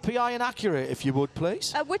with DPI and Accurate, if you would,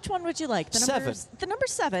 please. Which one would you like? The number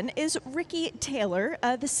 7 is Ricky Taylor,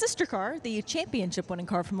 the sister car, the championship-winning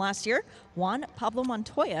car from last year. Juan Pablo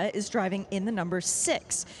Montoya is driving in the number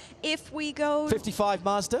 6. If we go... 55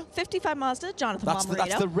 Mazda. 55 Mazda, Jonathan Bomarito.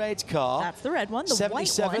 That's the red car. That's the red one. The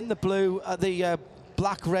 77, white one. the blue, the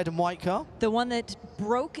black, red, and white car. The one that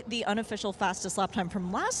broke the unofficial fastest lap time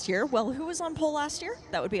from last year. Well, who was on pole last year?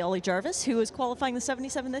 That would be Ollie Jarvis. Who is qualifying the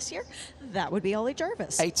 77 this year? That would be Ollie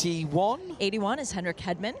Jarvis. 81. 81 is Henrik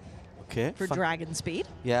Hedman. Okay. For Dragon Speed.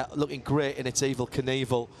 Yeah, looking great in its Evel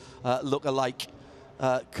Knievel look-alike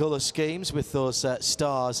colour schemes with those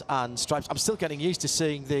stars and stripes. I'm still getting used to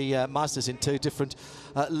seeing the Mazdas in 2 different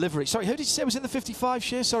liveries. Sorry, who did you say was in the 55,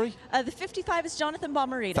 Shea? Sorry? The 55 is Jonathan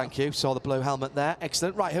Bomarito. Thank you. Saw the blue helmet there.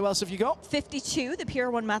 Excellent. Right, who else have you got? 52, the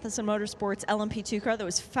PR1 Matheson Motorsports LMP2 car that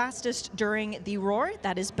was fastest during the Roar.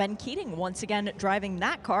 That is Ben Keating, once again driving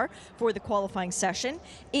that car for the qualifying session.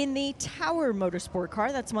 In the Tower Motorsport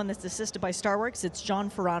car, that's one that's assisted by Starworks. It's John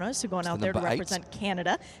Ferranos, who going out there to represent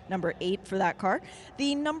Canada. Number 8 for that car.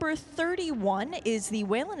 The number 31 is the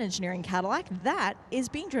Whalen Engineering Cadillac. That is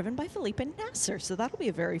being driven by Felipe Nasser, so that'll be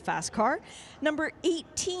a very fast car. Number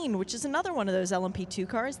 18, which is another one of those LMP2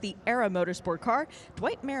 cars, the Era Motorsport car.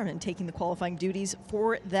 Dwight Merriman taking the qualifying duties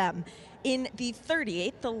for them. In the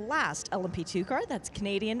 38, the last LMP2 car, that's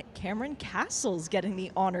Canadian Cameron Castles getting the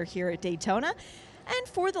honor here at Daytona. And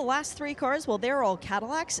for the last 3 cars, well, they're all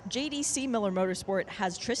Cadillacs. JDC Miller Motorsport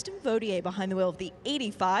has Tristan Vaudier behind the wheel of the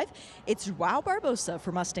 85. It's Joao Barbosa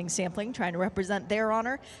for Mustang Sampling, trying to represent their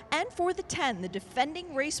honor. And for the 10, the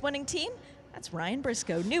defending race-winning team, that's Ryan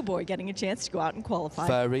Briscoe, new boy, getting a chance to go out and qualify.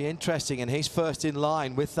 Very interesting, and he's first in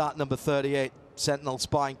line with that number 38 Sentinel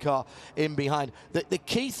Spine car in behind. The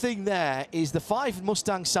key thing there is the 5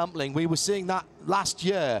 Mustang Sampling. We were seeing that last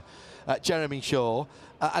year at Jeremy Shaw.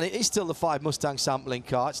 And it is still the 5 Mustang Sampling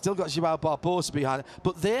car. It's still got Joao Barbosa behind it.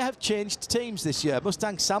 But they have changed teams this year.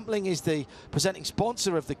 Mustang Sampling is the presenting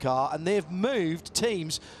sponsor of the car, and they've moved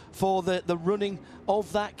teams for the running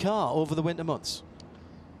of that car over the winter months.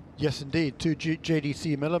 Yes, indeed, to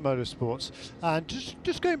JDC Miller Motorsports. And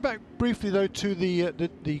just going back briefly, though, to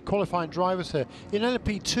the qualifying drivers here. In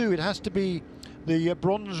LMP2, it has to be the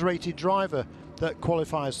bronze-rated driver that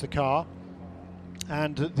qualifies the car.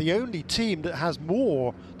 And the only team that has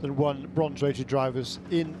more than 1 bronze-rated drivers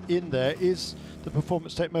in there is the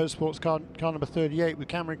Performance Tech Motorsports car number 38 with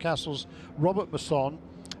Cameron Castles, Robert Masson,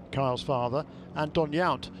 Kyle's father, and Don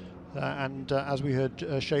Yount. As we heard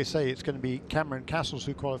Shea say, it's going to be Cameron Castles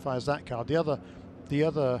who qualifies that car. Every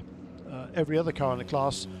other car in the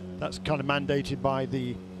class, that's kind of mandated by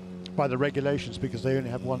the regulations because they only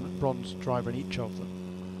have 1 bronze driver in each of them.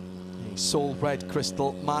 Soul Red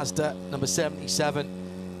Crystal Mazda number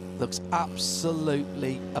 77 looks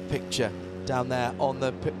absolutely a picture down there on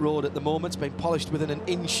the pit road at the moment. It's been polished within an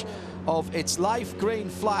inch of its life. Green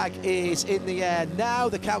flag is in the air now.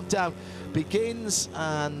 The countdown begins,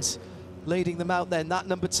 and leading them out then, that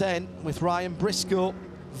number 10 with Ryan Briscoe.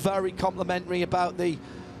 Very complimentary about the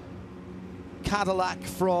Cadillac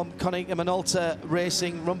from Connington Minolta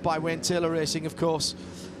Racing, run by Wayne Taylor Racing, of course.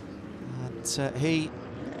 And he,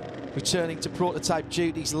 returning to prototype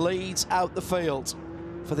duties, leads out the field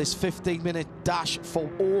for this 15-minute dash for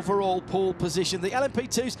overall pole position. The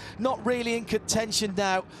LMP2's not really in contention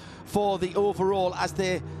now for the overall as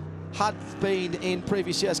they had been in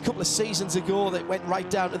previous years. A couple of seasons ago, they went right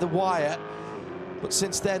down to the wire. But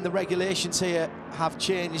since then, the regulations here have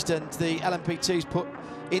changed, and the LMP2's put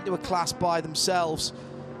into a class by themselves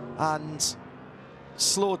and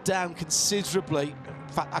slowed down considerably.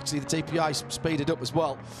 In fact, actually, the DPI speeded up as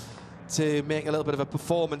well to make a little bit of a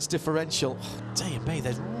performance differential. Oh, dear me,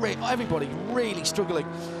 there's everybody really struggling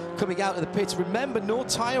coming out of the pits. Remember, no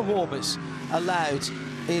tyre warmers allowed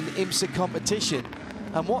in IMSA competition.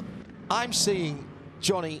 And what I'm seeing,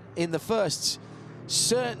 Johnny, in the first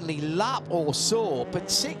certainly lap or so,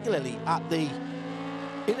 particularly at the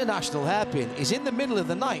International Hairpin, is in the middle of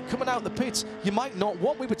the night, coming out the pits. You might not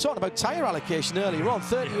want, we were talking about tyre allocation earlier on,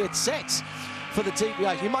 38 sets for the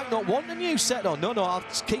DPI. You might not want a new set on. No, I'll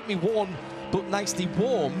just keep me warm but nicely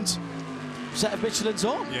warmed set of Michelin's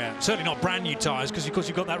on. Yeah, certainly not brand new tyres, because of course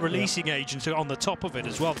you've got that releasing agent on the top of it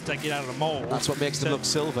as well to take it out of the mould. That's what makes them look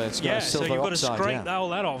silver. It's got a silver so you've got oxide, to scrape all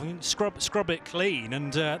that off and scrub it clean,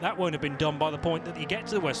 and that won't have been done by the point that you get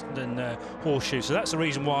to the Western Horseshoe. So that's the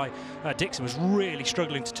reason why Dixon was really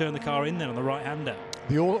struggling to turn the car in there on the right-hander.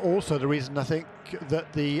 Also the reason I think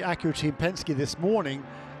that the Acura Team Penske this morning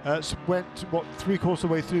went, what, 3/4 of the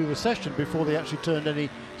way through the session before they actually turned any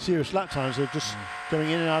serious lap times. They're just going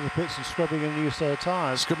in and out of the pits and scrubbing a new set of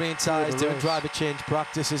tyres. Scrubbing in tyres, doing driver change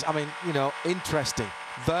practices. I mean, you know, interesting.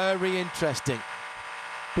 Very interesting.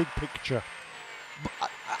 Big picture.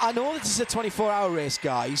 I know this is a 24-hour race,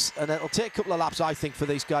 guys, and it'll take a couple of laps, I think, for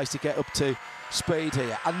these guys to get up to speed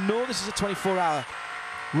here. I know this is a 24-hour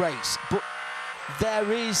race, but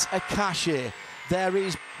there is a cash here.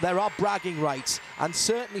 There are bragging rights, and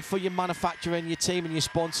certainly for your manufacturer and your team and your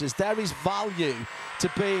sponsors, there is value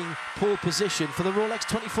to being pole position for the Rolex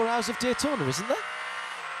 24 Hours of Daytona, isn't there?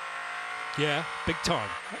 Yeah, big time.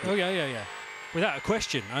 Oh, yeah. Without a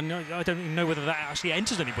question. I don't even know whether that actually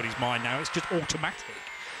enters anybody's mind now. It's just automatic.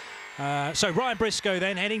 So Ryan Briscoe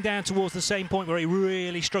then heading down towards the same point where he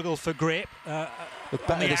really struggled for grip. Look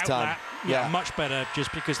better this time. Yeah, much better,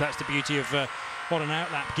 just because that's the beauty of what an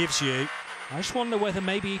outlap gives you. I just wonder whether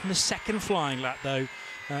maybe even the second flying lap, though,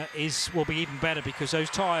 will be even better, because those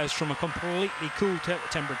tyres from a completely cool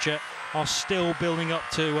temperature are still building up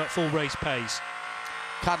to full race pace.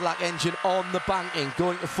 Cadillac engine on the banking,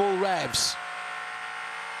 going to full revs.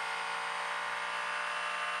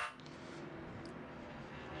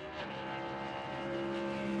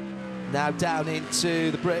 Now down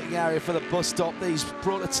into the braking area for the bus stop. These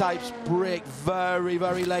prototypes brake very,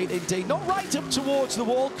 very late indeed. Not right up towards the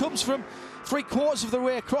wall, comes from 3/4 of the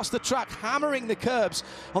way across the track, hammering the curbs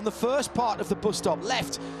on the first part of the bus stop.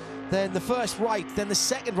 Left, then the first right, then the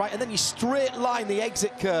second right, and then you straight line the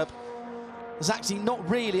exit curb. There's actually not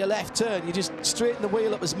really a left turn. You just straighten the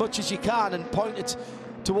wheel up as much as you can and point it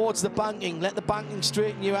towards the banking. Let the banking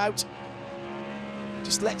straighten you out.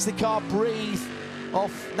 Just lets the car breathe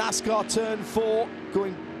off NASCAR turn 4,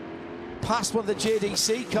 going past one of the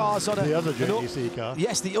JDC cars on the other JDC car.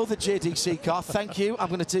 Yes, the other JDC car. Thank you. I'm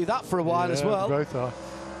going to do that for a while as well. Both are.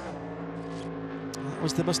 That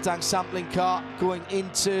was the Mustang sampling car going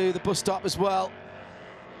into the bus stop as well.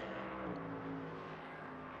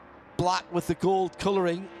 Black with the gold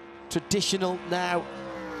colouring, traditional now.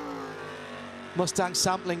 Mustang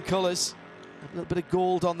sampling colours. A little bit of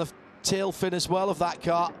gold on the tail fin as well of that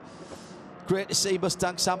car. Great to see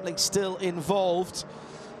Mustang sampling still involved.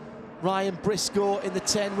 Ryan Briscoe in the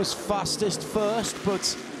 10 was fastest first,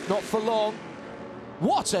 but not for long.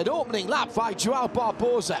 What an opening lap by Joao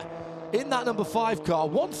Barbosa in that number 5 car.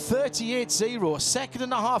 1:38.0, a second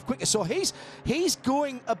and a half quicker. So he's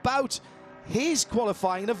going about his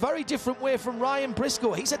qualifying in a very different way from Ryan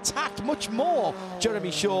Briscoe. He's attacked much more,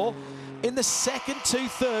 Jeremy Shaw, in the second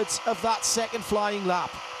 2/3 of that second flying lap.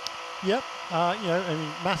 Yep, you know, I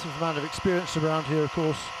mean, massive amount of experience around here, of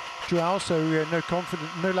course, Joao, so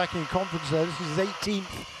no lacking in confidence there. This is his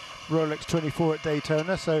 18th Rolex 24 at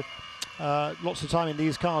Daytona, so lots of time in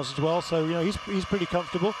these cars as well, so, you know, he's pretty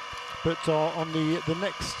comfortable. But on the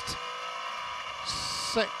next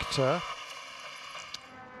sector,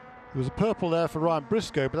 there was a purple there for Ryan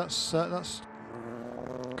Briscoe, but that's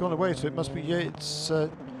gone away, so it must be, it's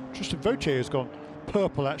Tristan Vautier has gone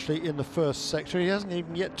purple actually in the first sector. He hasn't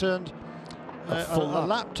even yet turned a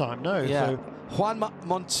lap time, no. Yeah. So Juan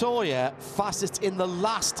Montoya fastest in the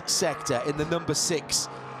last sector in the number 6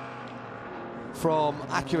 from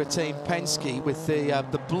Acura Team Penske, with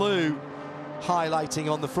the blue highlighting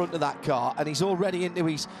on the front of that car, and he's already into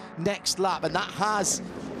his next lap, and that has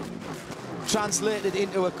translated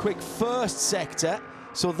into a quick first sector.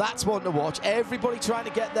 So that's one to watch. Everybody trying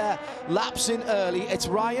to get their laps in early. It's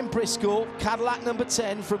Ryan Briscoe, Cadillac number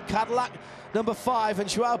 10 from Cadillac number 5, and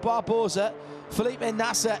Joao Barbosa, Felipe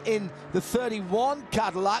Nasser in the 31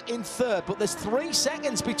 Cadillac in 3rd. But there's 3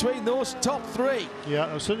 seconds between those top 3.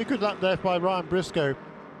 yeah, certainly good lap there by Ryan Briscoe.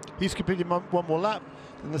 He's completed one more lap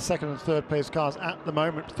in the 2nd and 3rd place cars at the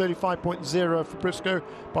moment. 35.0 for Briscoe.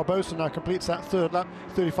 Barbosa now completes that 3rd lap,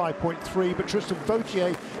 35.3, but Tristan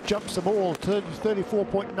Vautier jumps them all,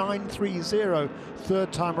 34.930,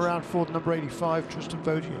 3rd time around for the number 85, Tristan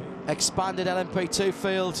Vautier. Expanded LMP2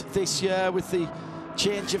 field this year with the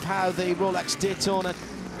change of how the Rolex Daytona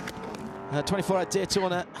 24 at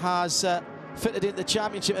Daytona has fitted into the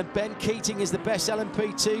championship, and Ben Keating is the best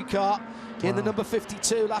LMP2 car in the number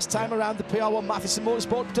 52 last time around. The PR1 Matheson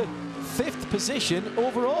Motorsport to 5th position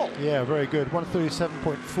overall. Yeah, very good.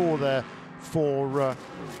 137.4 there for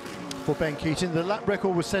Ben Keating. The lap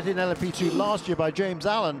record was set in LMP2 last year by James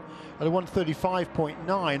Allen at a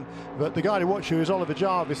 135.9, but the guy to watch here is Oliver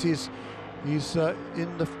Jarvis. He's in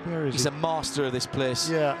the, where is he? He's a master of this place,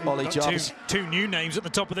 yeah. Ollie Jarvis. Two new names at the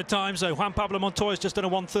top of the time. So Juan Pablo Montoya's just done a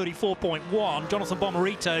 134.1. Jonathan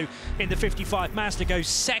Bomarito in the 55 Mazda goes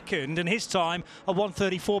second, and his time a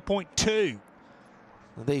 134.2.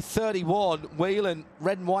 The 31 Whelen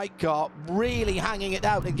red and white car really hanging it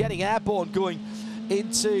out and getting airborne going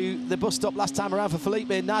into the bus stop last time around for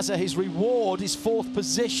Felipe Nasr. His reward is 4th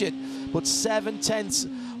position, but 7/10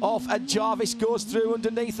 off, and Jarvis goes through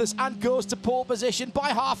underneath us and goes to pole position by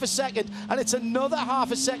half a second, and it's another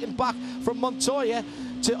half a second back from Montoya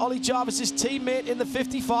to Ollie Jarvis's teammate in the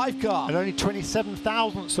 55 car. And only 27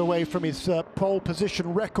 thousandths away from his pole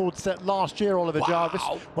position record set last year, Oliver Jarvis.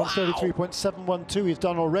 133.712 he's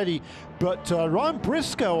done already. But Ryan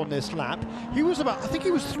Briscoe on this lap, he was about, I think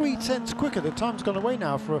he was 3/10 quicker. The time's gone away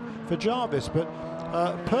now for Jarvis, but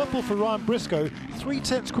purple for Ryan Briscoe,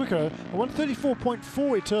 3/10 quicker.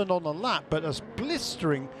 134.4 he turned on the lap, but a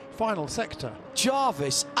blistering final sector.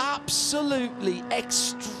 Jarvis absolutely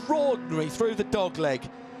extraordinary through the dog leg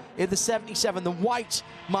in the 77, the white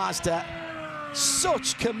Mazda.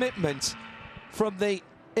 Such commitment from the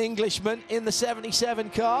Englishman in the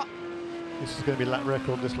 77 car. This is going to be lap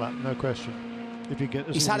record this lap, no question. If you get,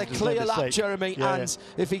 he's had a clear lap, Jeremy, yeah, and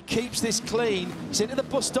if he keeps this clean, he's into the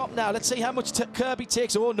bus stop now. Let's see how much Kirby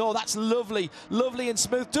takes. Oh no, that's lovely, lovely and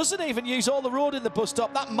smooth. Doesn't even use all the road in the bus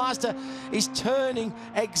stop. That Mazda is turning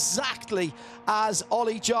exactly as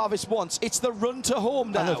Ollie Jarvis wants. It's the run to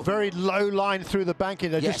home now. And a very low line through the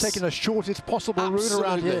banking. They're just taking the shortest possible route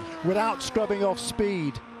around here without scrubbing off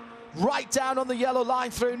speed. Right down on the yellow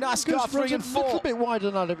line through NASCAR 3 and 4. A little bit wider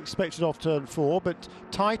than I'd have expected off turn 4, but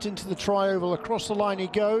tight into the tri-oval. Across the line he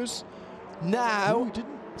goes. Now,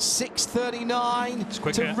 6:39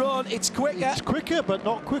 to run. It's quicker. It's quicker, but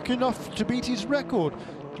not quick enough to beat his record.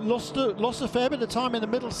 Lost a fair bit of time in the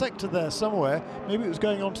middle sector there somewhere. Maybe it was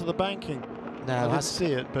going on to the banking. Now, I didn't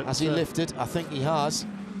see it, but has he lifted? I think he has.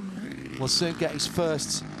 Will soon get his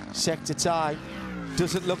first sector time.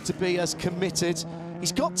 Doesn't look to be as committed.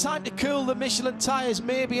 He's got time to cool the Michelin tyres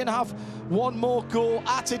maybe and have one more go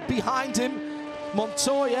at it. Behind him,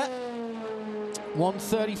 Montoya,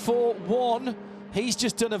 134.1. He's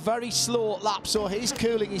just done a very slow lap, so he's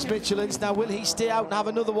cooling his Michelins. Now, will he stay out and have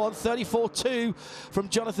another one? 34.2 from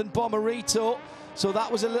Jonathan Bomarito. So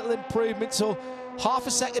that was a little improvement. So half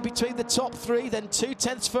a second between the top 3, then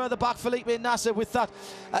 2/10 further back Felipe Nasr with that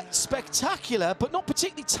spectacular but not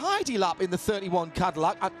particularly tidy lap in the 31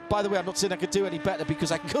 Cadillac. By the way, I'm not saying I could do any better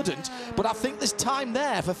because I couldn't, but I think there's time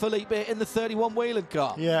there for Felipe in the 31 Whelen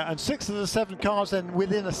car. Yeah, and 6 of the 7 cars then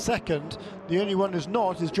within a second. The only one who's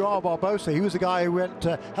not is Joao Barbosa. He was the guy who went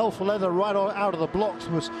hell for leather right out of the blocks,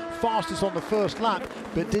 was fastest on the first lap,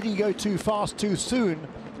 but did he go too fast too soon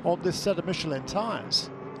on this set of Michelin tyres?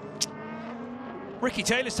 Ricky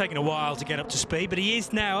Taylor's taken a while to get up to speed, but he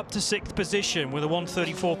is now up to 6th position with a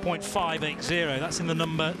 134.580. That's in the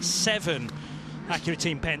number 7 Acura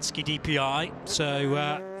Team Penske DPI. So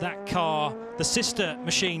that car, the sister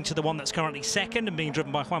machine to the one that's currently 2nd and being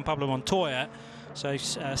driven by Juan Pablo Montoya. So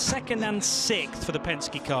 2nd and 6th for the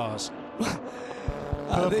Penske cars.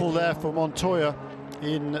 Purple there for Montoya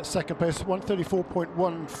in 2nd place,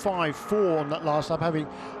 134.154 on that last lap, having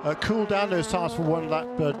cooled down those tyres for one lap.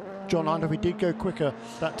 John, I know we did go quicker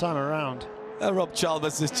that time around. Rob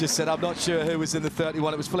Chalmers has just said, I'm not sure who was in the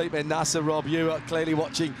 31. It was Felipe Nasr. Rob, you are clearly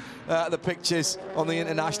watching the pictures on the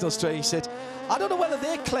international straight. He said, I don't know whether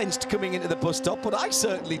they clenched coming into the bus stop, but I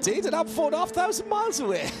certainly did, and I'm 4,500 miles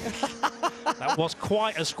away. That was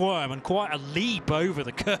quite a squirm and quite a leap over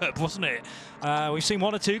the curb, wasn't it? We've seen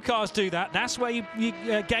 1 or 2 cars do that. That's where you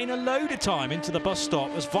gain a load of time into the bus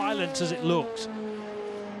stop, as violent as it looks.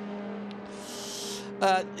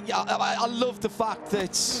 Yeah, I love the fact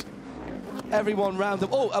that everyone round them.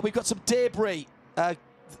 Oh, we've got some debris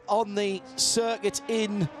on the circuit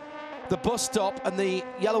in the bus stop, and the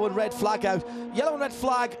yellow and red flag out. Yellow and red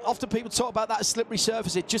flag, often people talk about that as slippery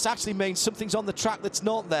surface. It just actually means something's on the track that's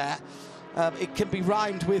not there. It can be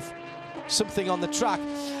rhymed with something on the track,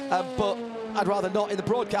 but I'd rather not in the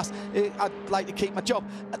broadcast. I'd like to keep my job.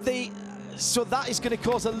 So that is going to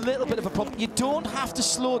cause a little bit of a problem. You don't have to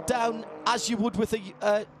slow down as you would with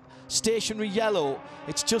a stationary yellow.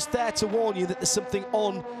 It's just there to warn you that there's something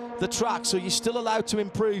on the track, so you're still allowed to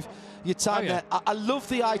improve your time there. I love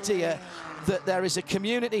the idea that there is a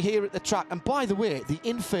community here at the track. And by the way, the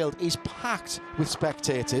infield is packed with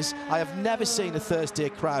spectators. I have never seen a Thursday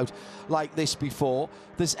crowd like this before.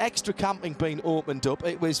 There's extra camping being opened up.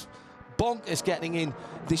 It was bonkers getting in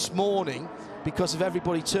this morning because of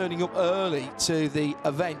everybody turning up early to the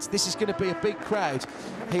event. This is going to be a big crowd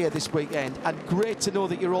here this weekend, and great to know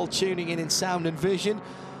that you're all tuning in sound and vision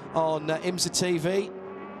on IMSA TV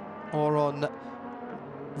or on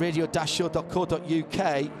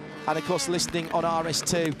radio-show.co.uk, and of course listening on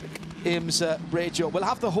RS2 IMSA Radio. We'll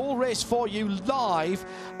have the whole race for you live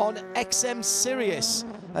on XM Sirius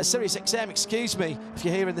Sirius XM, excuse me, if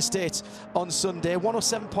you're here in the States on Sunday.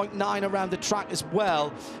 107.9 around the track as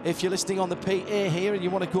well. If you're listening on the PA here and you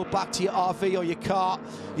want to go back to your RV or your car,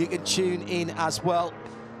 you can tune in as well.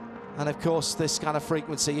 And of course, the scanner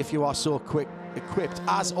frequency, if you are so equipped,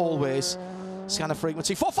 as always. Scanner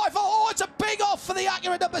frequency 454. Oh, it's a big off for the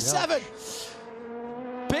accurate number 7.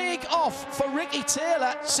 Big off for Ricky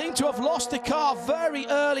Taylor. Seemed to have lost the car very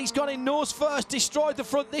early. He's gone in nose first, destroyed the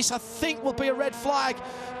front. This, I think, will be a red flag.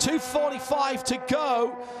 2:45 to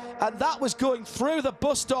go. And that was going through the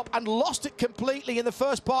bus stop and lost it completely in the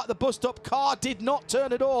first part of the bus stop. Car did not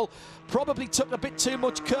turn at all. Probably took a bit too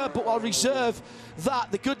much curb, but I'll reserve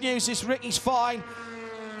that. The good news is Ricky's fine.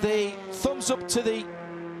 The thumbs up to the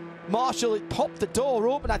marshal. It popped the door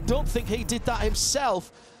open. I don't think he did that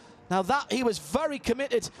himself. Now that he was very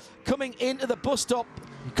committed coming into the bus stop.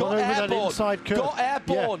 Got airborne. Inside curb. Got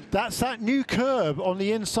airborne. Yeah, that's that new curb on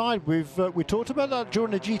the inside. We talked about that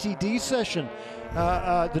during the GTD session.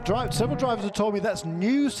 Several drivers have told me that's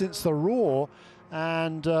new since the Raw,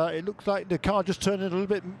 and it looks like the car just turned in a little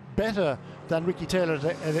bit better than Ricky Taylor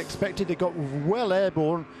had expected. It got well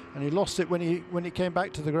airborne, and he lost it when he came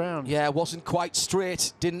back to the ground. Yeah, it wasn't quite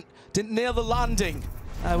straight. Didn't nail the landing.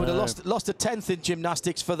 Would have lost a 10th in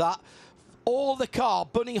gymnastics for that. All the car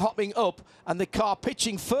bunny hopping up and the car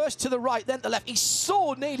pitching first to the right, then to the left. He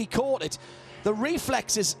so nearly caught it. The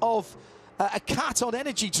reflexes of a cat on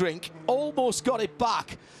energy drink almost got it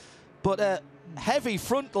back. But a heavy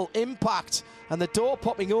frontal impact and the door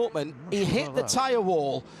popping open. He hit the tyre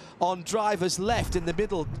wall on driver's left in the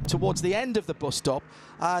middle towards the end of the bus stop.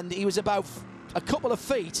 And he was about a couple of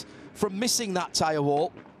feet from missing that tyre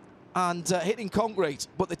wall and hitting concrete.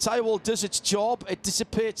 But the tyre wall does its job. It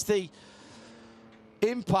dissipates the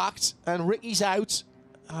impact, and Ricky's out.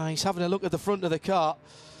 He's having a look at the front of the car.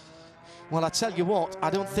 Well, I tell you what, I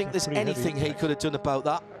don't think there's anything he could have done about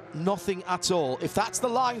that. Nothing at all. If that's the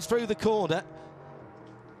line through the corner,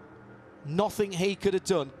 nothing he could have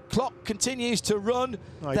done. Clock continues to run.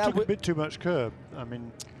 No, he took a bit too much curb. I mean,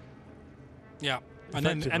 yeah. And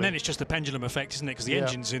then it's just the pendulum effect, isn't it? Because the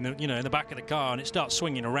engine's in the back of the car and it starts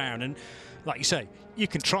swinging around. And like you say, you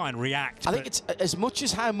can try and react. I think it's as much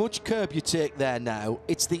as how much curb you take there now,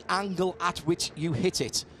 it's the angle at which you hit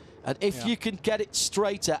it. And if you can get it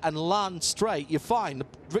straighter and land straight, you're fine.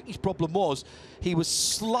 Ricky's problem was he was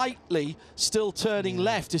slightly still turning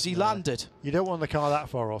left as he landed. You don't want the car that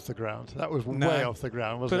far off the ground. That was way off the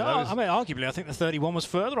ground, wasn't it? I mean, arguably, I think the 31 was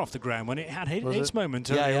further off the ground when it had hit its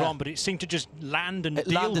moment earlier on, but it seemed to just land and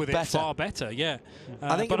deal with it far better. Yeah,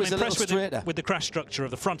 I think it was I'm a little straighter with the crash structure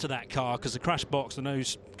of the front of that car, because the crash box, the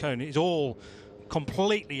nose cone, is all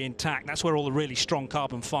completely intact. That's where all the really strong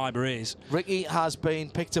carbon fibre is. Ricky has been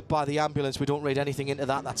picked up by the ambulance. We don't read anything into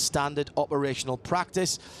that. That's standard operational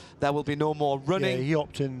practice. There will be no more running. Yeah, he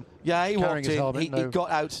opted in. Yeah, he walked in. Helmet, he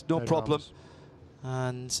got out, no problem.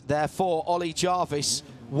 Dramas. And therefore, Ollie Jarvis,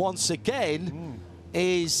 once again,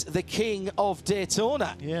 is the king of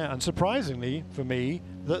Daytona. Yeah, and surprisingly for me,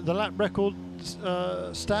 the lap record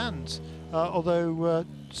stands. Although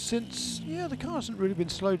the car hasn't really been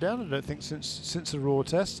slowed down, I don't think, since the Raw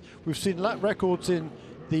test. We've seen lap records in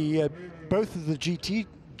the both of the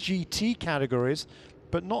GT categories,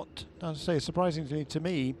 but not, I'd say, surprisingly to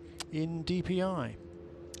me, in DPI.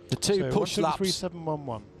 The two push laps.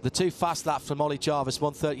 133.711. The two fast laps from Ollie Jarvis,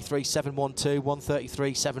 133.712,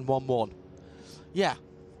 133.711. Yeah,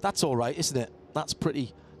 that's all right, isn't it? That's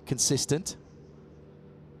pretty consistent.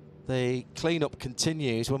 The cleanup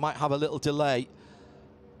continues. We might have a little delay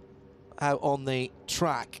out on the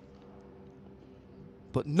track,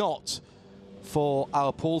 but not for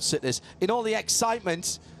our pole sitters. In all the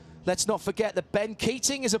excitement, let's not forget that Ben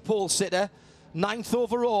Keating is a pole sitter, 9th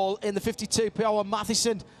overall in the 52 PO.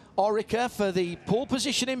 Matheson Orica for the pole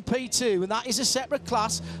position in P2, and that is a separate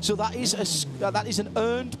class, so that is an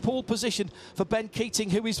earned pole position for Ben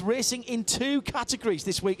Keating, who is racing in 2 categories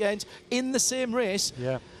this weekend in the same race.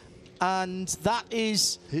 Yeah. And that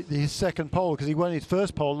is his second pole, because he won his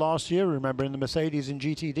first pole last year, remember, in the Mercedes in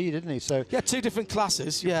GTD, didn't he? So yeah, 2 different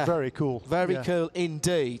classes. Yeah, very cool. Very cool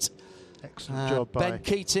indeed. Excellent job by Ben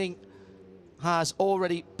Keating has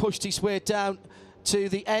already pushed his way down to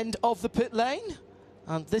the end of the pit lane,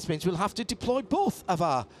 and this means we'll have to deploy both of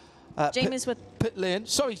our Jamie's with pit lane.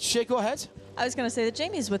 Sorry, Shay, go ahead. I was going to say that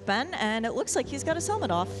Jamie's with Ben, and it looks like he's got his helmet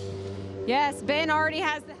off. Yes, Ben already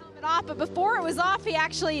has the helmet off, but before it was off,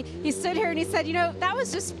 he stood here and he said, you know, that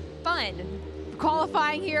was just fun.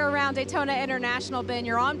 Qualifying here around Daytona International, Ben,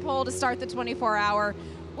 you're on pole to start the 24-hour.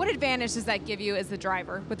 What advantage does that give you as the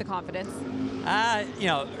driver with the confidence? You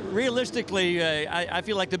know, realistically, I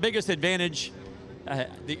feel like the biggest advantage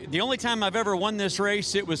The only time I've ever won this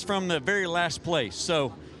race, it was from the very last place.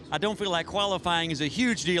 So I don't feel like qualifying is a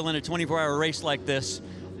huge deal in a 24-hour race like this.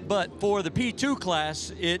 But for the P2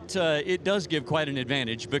 class, it does give quite an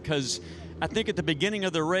advantage, because I think at the beginning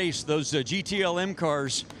of the race, those GTLM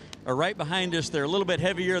cars are right behind us. They're a little bit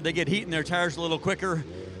heavier. They get heat in their tires a little quicker.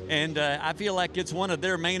 And I feel like it's one of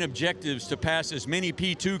their main objectives to pass as many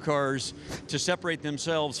P2 cars to separate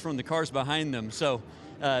themselves from the cars behind them. So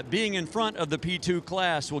being in front of the P2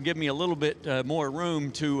 class will give me a little bit more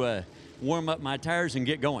room to warm up my tires and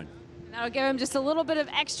get going. That'll give him just a little bit of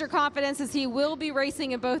extra confidence, as he will be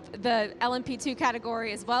racing in both the LMP2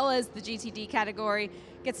 category as well as the GTD category.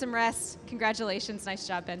 Get some rest. Congratulations. Nice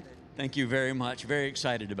job, Ben. Thank you very much. Very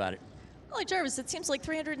excited about it. Ollie Jarvis, it seems like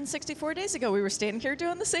 364 days ago we were standing here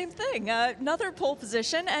doing the same thing. Another pole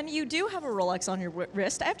position, and you do have a Rolex on your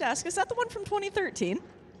wrist. I have to ask, is that the one from 2013?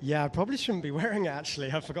 Yeah, I probably shouldn't be wearing it,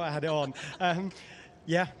 actually. I forgot I had it on.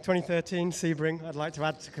 Yeah, 2013 Sebring. I'd like to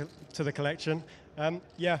add to the collection.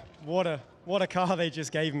 Yeah, what a car they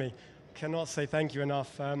just gave me. Cannot say thank you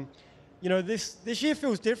enough. You know, this year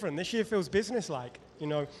feels different. This year feels businesslike. You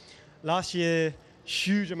know, last year,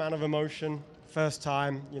 huge amount of emotion, first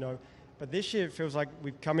time, you know. But this year it feels like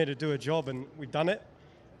we've come here to do a job, and we've done it.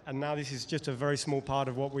 And now this is just a very small part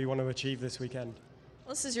of what we want to achieve this weekend.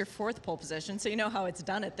 Well, this is your 4th pole position, so you know how it's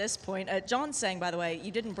done at this point. John's saying, by the way,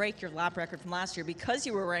 you didn't break your lap record from last year because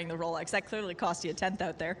you were wearing the Rolex. That clearly cost you a 10th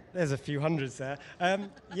out there. There's a few hundreds there.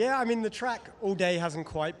 Yeah, I mean, the track all day hasn't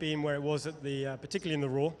quite been where it was at the, particularly in the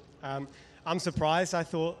Raw. I'm surprised. I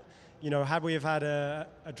thought, you know, had we have had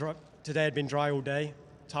today had been dry all day,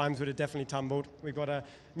 times would have definitely tumbled. We've got a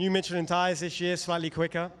new Michelin tires this year, slightly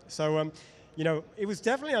quicker. So, you know, it was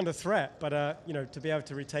definitely under threat, but, you know, to be able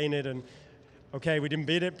to retain it, and okay, we didn't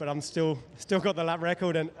beat it, but I'm still got the lap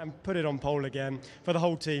record and put it on pole again for the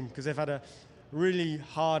whole team, because they've had a really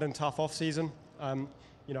hard and tough off-season.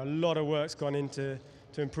 You know, a lot of work's gone into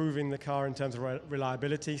improving the car in terms of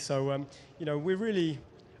reliability. So, you know, we're really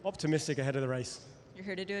optimistic ahead of the race. You're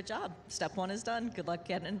here to do a job. Step 1 is done. Good luck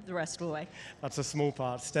getting the rest away. That's a small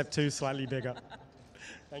part. Step 2, slightly bigger.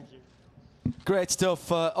 Thank you. Great stuff,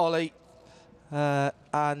 Ollie. And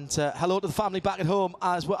hello to the family back at home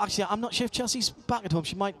as well. Actually, I'm not sure if Chelsea's back at home.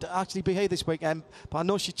 She might actually be here this weekend, but I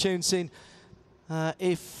know she tunes in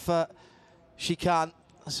if she can.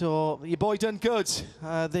 So your boy done good.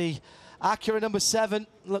 The Acura number 7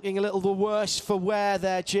 looking a little the worse for wear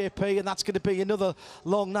there, JP, and that's going to be another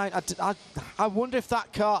long night. I wonder if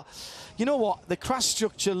that car, you know what, the crash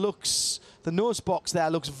structure looks, the nose box there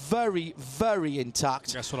looks very, very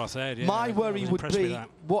intact. That's what I said, yeah. My worry would be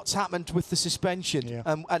what's happened with the suspension,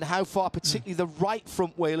 and how far particularly the right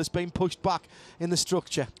front wheel has been pushed back in the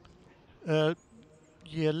structure. Yeah,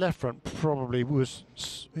 left front probably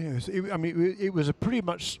was, I mean, it was a pretty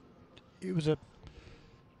much, it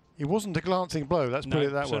wasn't a glancing blow, let's put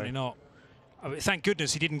it that way. Certainly not. I mean, thank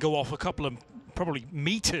goodness he didn't go off a couple of probably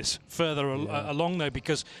meters further along though,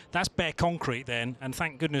 because that's bare concrete then, and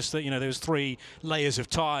thank goodness that, you know, there was 3 layers of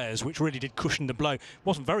tyres which really did cushion the blow. It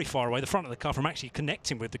wasn't very far away, the front of the car, from actually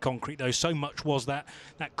connecting with the concrete though. So much was that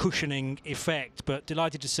cushioning effect. But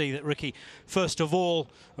delighted to see that Ricky, first of all,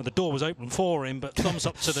 well, the door was open for him, but thumbs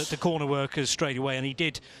up to the corner workers straight away, and he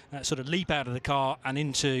did sort of leap out of the car and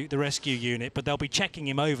into the rescue unit. But they'll be checking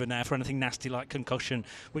him over now for anything nasty like concussion,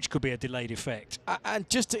 which could be a delayed effect. And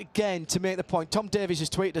just again to make the point, Tom Davies has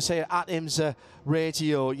tweeted us here at IMSA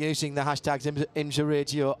Radio using the hashtags IMSA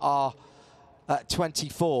Radio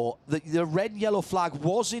R24. The red and yellow flag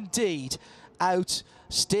was indeed out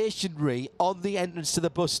stationary on the entrance to the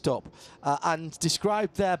bus stop, and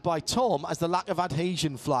described there by Tom as the lack of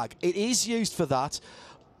adhesion flag. It is used for that,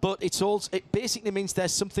 but it basically means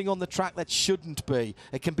there's something on the track that shouldn't be.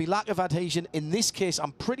 It can be lack of adhesion. In this case,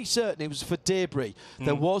 I'm pretty certain it was for debris.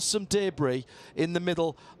 There was some debris in the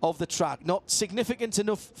middle of the track. Not significant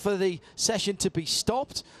enough for the session to be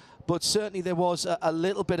stopped, but certainly there was a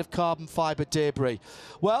little bit of carbon fibre debris.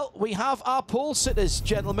 Well, we have our pole sitters,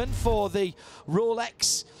 gentlemen, for the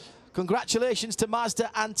Rolex. Congratulations to Mazda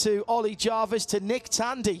and to Ollie Jarvis, to Nick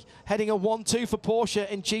Tandy heading a 1-2 for Porsche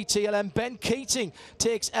in GTLM. Ben Keating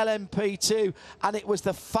takes LMP2, and it was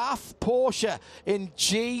the FAF Porsche in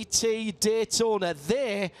GT Daytona.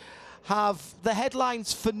 They have the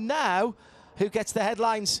headlines for now. Who gets the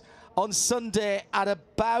headlines on Sunday at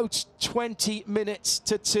about 20 minutes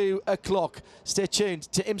to 2 o'clock. Stay tuned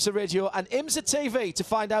to IMSA Radio and IMSA TV to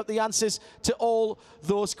find out the answers to all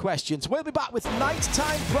those questions. We'll be back with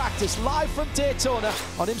nighttime practice live from Daytona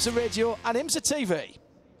on IMSA Radio and IMSA TV.